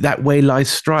debate, that way lies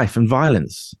strife and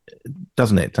violence,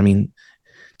 doesn't it? I mean,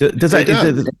 does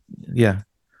that? Yeah.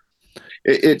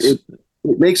 It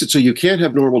makes it so you can't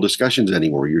have normal discussions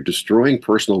anymore. You're destroying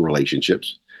personal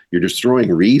relationships. You're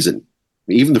destroying reason.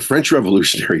 Even the French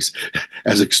revolutionaries,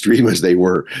 as extreme as they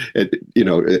were,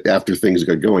 after things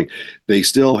got going, they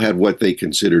still had what they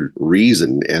considered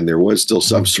reason, and there was still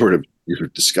some sort of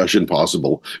discussion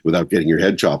possible without getting your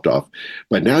head chopped off.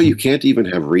 But now you can't even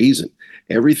have reason.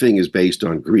 Everything is based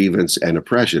on grievance and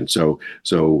oppression. So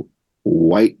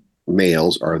white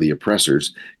males are the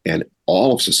oppressors, and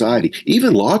all of society,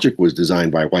 even logic, was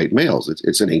designed by white males.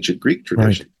 It's an ancient Greek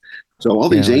tradition. Right. So all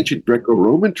these ancient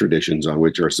Greco-Roman traditions on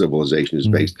which our civilization is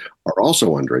based are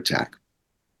also under attack.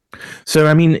 So,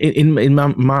 I mean, in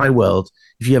my world,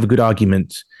 if you have a good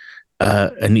argument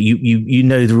and you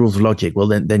know the rules of logic, well,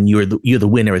 then you're the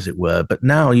winner, as it were. But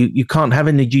now you can't have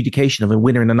an adjudication of a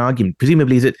winner in an argument.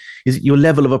 Presumably, is it your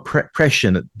level of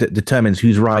oppression that determines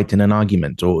who's right in an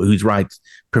argument, or whose right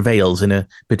prevails in a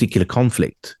particular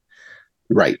conflict?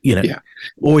 Right.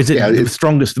 Or is it the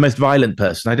strongest, the most violent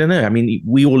person? I don't know. I mean,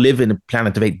 we all live in a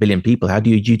planet of 8 billion people. How do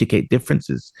you adjudicate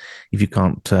differences if you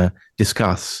can't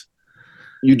discuss?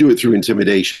 You do it through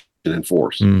intimidation and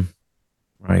force.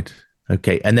 Right.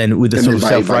 Okay. And then with the sort of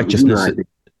self-righteousness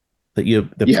that you're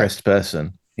the oppressed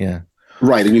person. Yeah.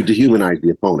 Right. And you dehumanize the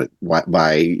opponent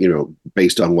by,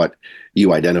 based on what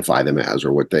you identify them as,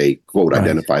 or what they, quote,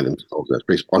 identify themselves as,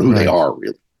 based on who they are,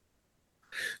 really.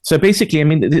 So basically, I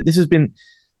mean, this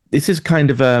is kind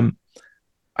of,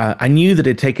 I knew that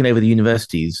it had taken over the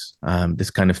universities, this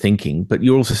kind of thinking, but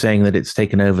you're also saying that it's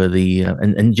taken over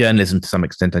and journalism to some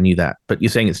extent, I knew that, but you're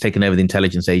saying it's taken over the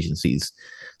intelligence agencies.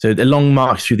 So the long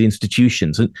march through the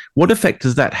institutions. And what effect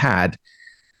has that had?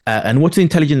 And what's the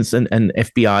intelligence and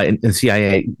FBI and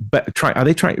CIA, are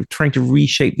they trying to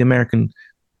reshape the American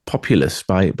populace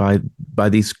by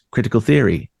these critical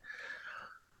theory?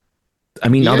 I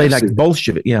mean, are they like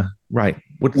Bolshevik? Yeah, right.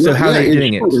 So how are they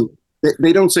doing it?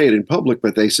 They don't say it in public,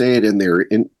 but they say it in their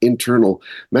internal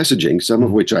messaging, some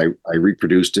of which I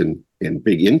reproduced in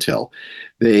Big Intel.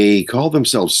 They call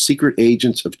themselves secret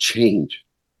agents of change.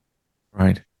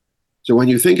 Right. So when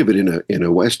you think of it in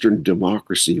a Western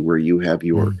democracy where you have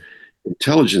your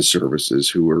intelligence services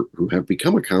who have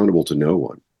become accountable to no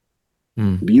one,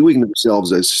 viewing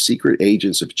themselves as secret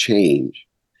agents of change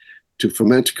to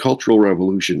foment cultural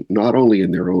revolution, not only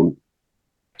in their own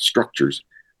structures,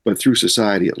 but through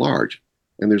society at large.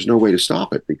 And there's no way to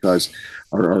stop it, because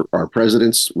our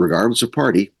presidents, regardless of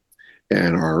party,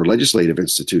 and our legislative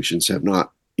institutions have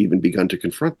not even begun to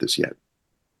confront this yet.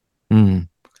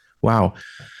 Wow.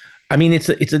 I mean, it's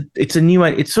a new,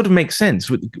 it sort of makes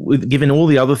sense with given all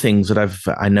the other things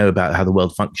that I know about how the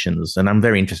world functions, and I'm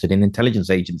very interested in intelligence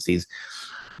agencies.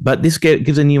 But this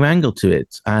gives a new angle to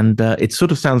it, and it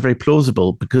sort of sounds very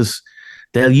plausible, because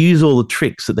they'll use all the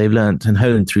tricks that they've learned and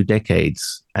honed through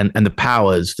decades, and the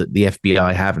powers that the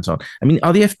FBI have and so on. I mean,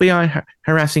 are the FBI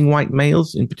harassing white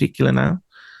males in particular now?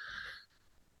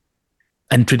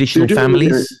 And traditional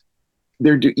families?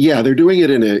 They're doing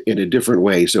it in a different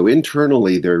way. So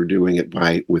internally, they're doing it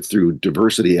through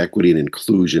diversity, equity, and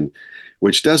inclusion,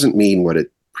 which doesn't mean what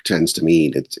it pretends to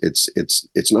mean.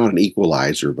 It's not an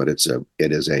equalizer, but it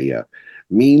is a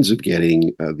means of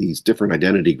getting these different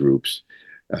identity groups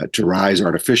to rise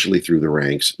artificially through the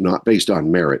ranks, not based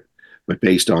on merit, but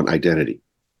based on identity.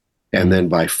 And then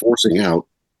by forcing out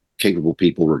capable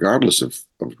people, regardless of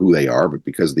who they are, but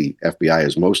because the FBI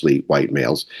is mostly white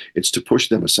males, it's to push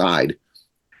them aside,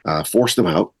 force them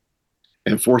out,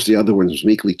 and force the other ones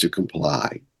meekly to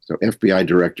comply. So FBI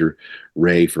Director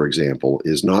Wray, for example,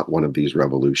 is not one of these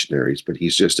revolutionaries, but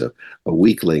he's just a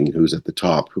weakling who's at the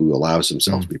top who allows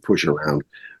himself to be pushed around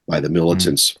by the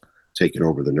militants taking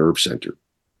over the nerve center.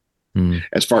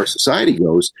 As far as society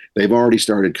goes, they've already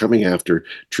started coming after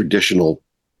traditional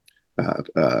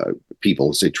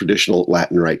people. Say traditional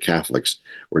Latin Rite Catholics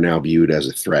were now viewed as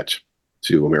a threat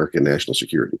to American national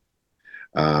security.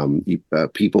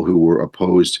 People who were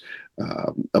opposed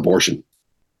abortion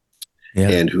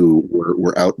and who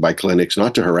were out by clinics,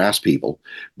 not to harass people,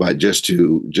 but just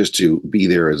to be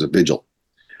there as a vigil.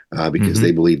 Because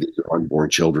they believe these are unborn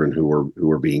children who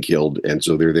are being killed, and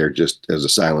so they're there just as a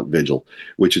silent vigil,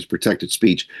 which is protected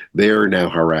speech. They're now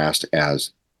harassed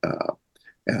as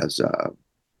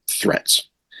threats.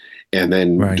 And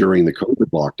then during the COVID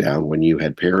lockdown, when you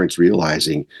had parents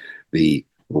realizing the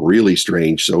really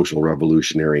strange social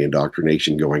revolutionary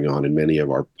indoctrination going on in many of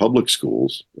our public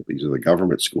schools, these are the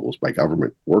government schools by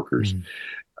government workers.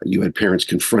 You had parents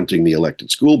confronting the elected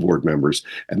school board members,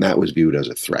 and that was viewed as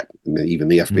a threat. And then even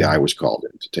the FBI was called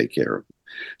in to take care of it.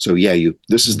 So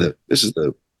this is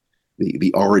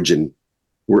the origin.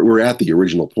 We're at the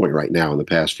original point right now in the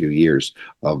past few years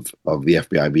of the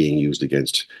FBI being used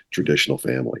against traditional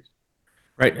families.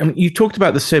 Right. You talked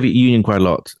about the Soviet Union quite a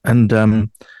lot, and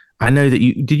I know that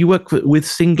you work with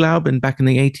Singlaub and back in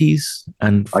the 80s?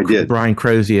 And I did. Brian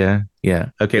Crozier. Yeah.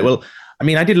 Okay. Yeah. Well, I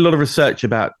mean, I did a lot of research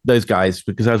about those guys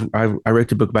because I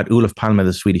wrote a book about Olof Palme,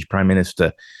 the Swedish prime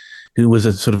minister, who was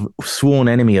a sort of sworn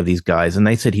enemy of these guys. And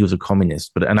they said he was a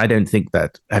communist. And I don't think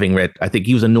that, I think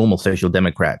he was a normal social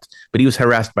democrat, but he was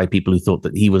harassed by people who thought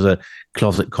that he was a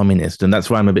closet communist. And that's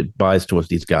why I'm a bit biased towards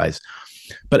these guys.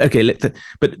 But okay,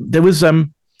 but there was, the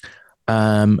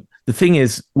thing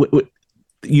is,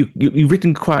 you've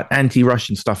written quite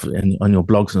anti-Russian stuff on your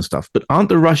blogs and stuff, but aren't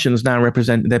the Russians now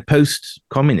they're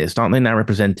post-communist, aren't they now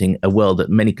representing a world that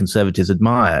many conservatives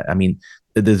admire? I mean,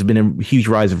 there's been a huge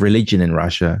rise of religion in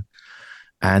Russia,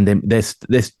 and there's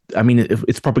I mean,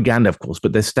 it's propaganda, of course,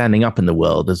 but they're standing up in the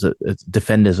world as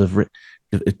defenders of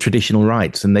traditional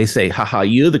rights, and they say, haha,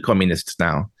 you're the communists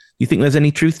now. Do you think there's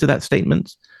any truth to that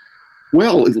statement?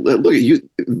 Well, look,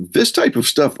 this type of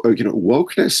stuff,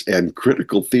 wokeness and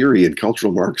critical theory and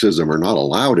cultural Marxism are not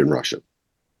allowed in Russia.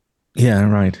 Yeah,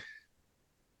 right.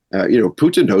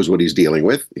 Putin knows what he's dealing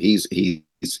with. He's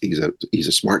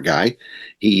a smart guy.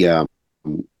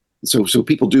 So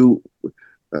people do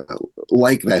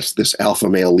like this alpha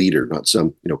male leader, not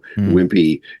some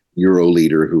wimpy Euro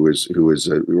leader who is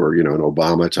an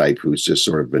Obama type who's just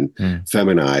sort of been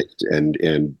feminized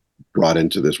and brought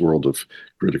into this world of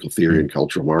critical theory and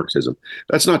cultural Marxism.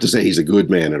 That's not to say he's a good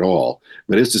man at all,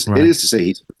 but it is to say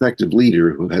he's an effective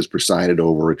leader who has presided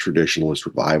over a traditionalist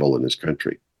revival in this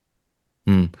country.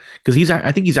 Because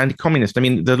I think he's anti-communist. I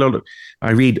mean,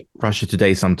 I read Russia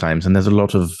Today sometimes, and there's a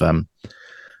lot of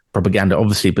propaganda,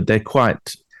 obviously, but they're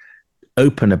quite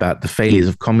open about the failures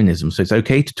of communism. So it's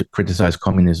okay to criticize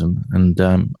communism. And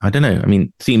I don't know. I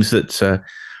mean, it seems that.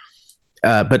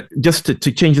 But just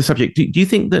to change the subject, do you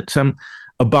think that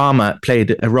Obama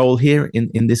played a role here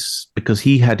in this? Because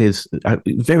he had his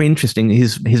very interesting.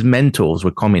 His mentors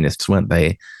were communists, weren't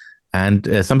they? And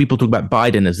some people talk about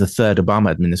Biden as the third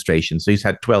Obama administration. So he's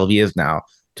had 12 years now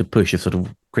to push a sort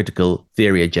of critical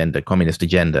theory agenda, communist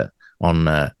agenda on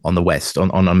the West,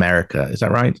 on America. Is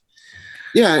that right?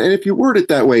 Yeah, and if you word it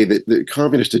that way, the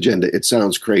communist agenda, it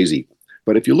sounds crazy.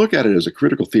 But if you look at it as a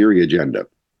critical theory agenda,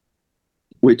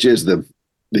 which is the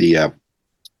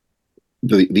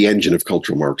engine of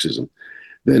cultural Marxism,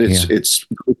 then it's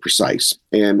very precise.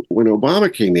 And when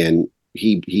Obama came in,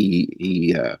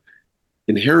 he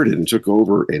inherited and took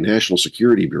over a national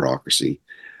security bureaucracy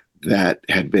that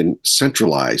had been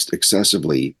centralized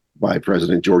excessively by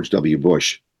President George W.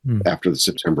 Bush after the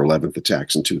September 11th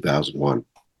attacks in 2001,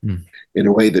 in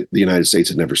a way that the United States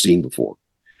had never seen before.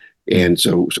 And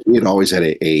so we had always had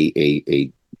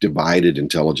a divided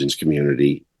intelligence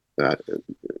community.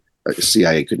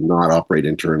 CIA could not operate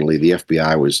internally. The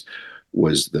FBI was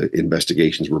the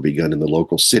investigations were begun in the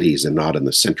local cities and not in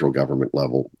the central government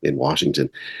level in Washington.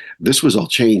 This was all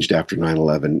changed after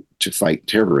 9/11 to fight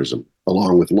terrorism,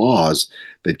 along with laws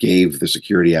that gave the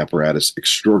security apparatus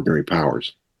extraordinary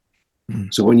powers.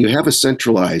 So when you have a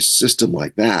centralized system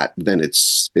like that, then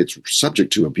it's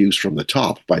subject to abuse from the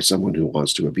top by someone who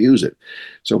wants to abuse it.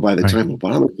 So by the time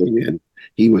Obama came in,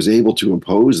 he was able to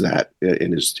impose that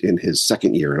in his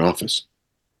second year in office.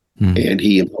 And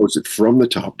he imposed it from the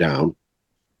top down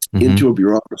into a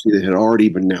bureaucracy that had already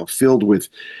been now filled with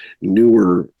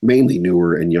mainly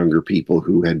newer and younger people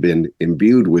who had been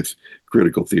imbued with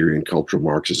critical theory and cultural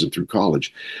Marxism through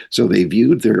college. So they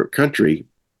viewed their country,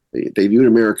 they viewed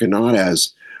America not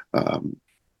as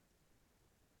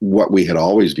what we had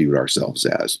always viewed ourselves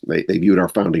as. They viewed our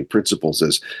founding principles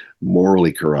as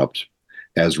morally corrupt,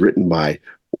 as written by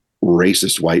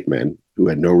racist white men who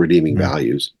had no redeeming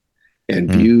values,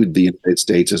 and viewed the United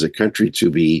States as a country to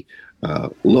be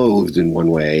loathed in one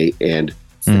way and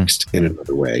fixed in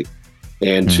another way,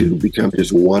 and to become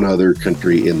just one other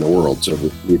country in the world. So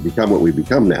we've become what we've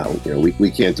become now.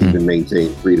 We can't even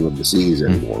maintain freedom of the seas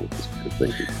anymore with this kind of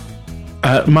thinking.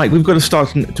 Mike, we've got to start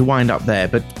to wind up there,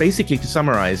 but basically to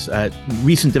summarize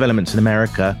recent developments in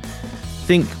America,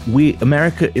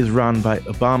 America is run by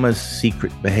Obama's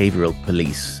secret behavioral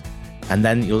police, and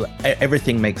then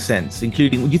everything makes sense,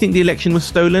 including, do you think the election was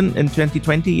stolen in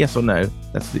 2020? Yes or no?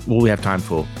 That's all we have time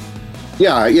for.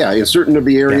 Yeah, in certain of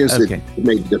the areas it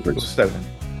made a difference. Stolen.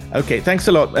 Okay, thanks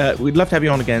a lot. We'd love to have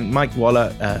you on again. Mike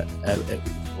Waller,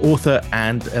 author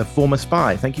and former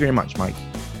spy. Thank you very much, Mike.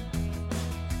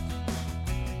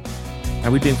 How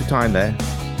are we doing for time there?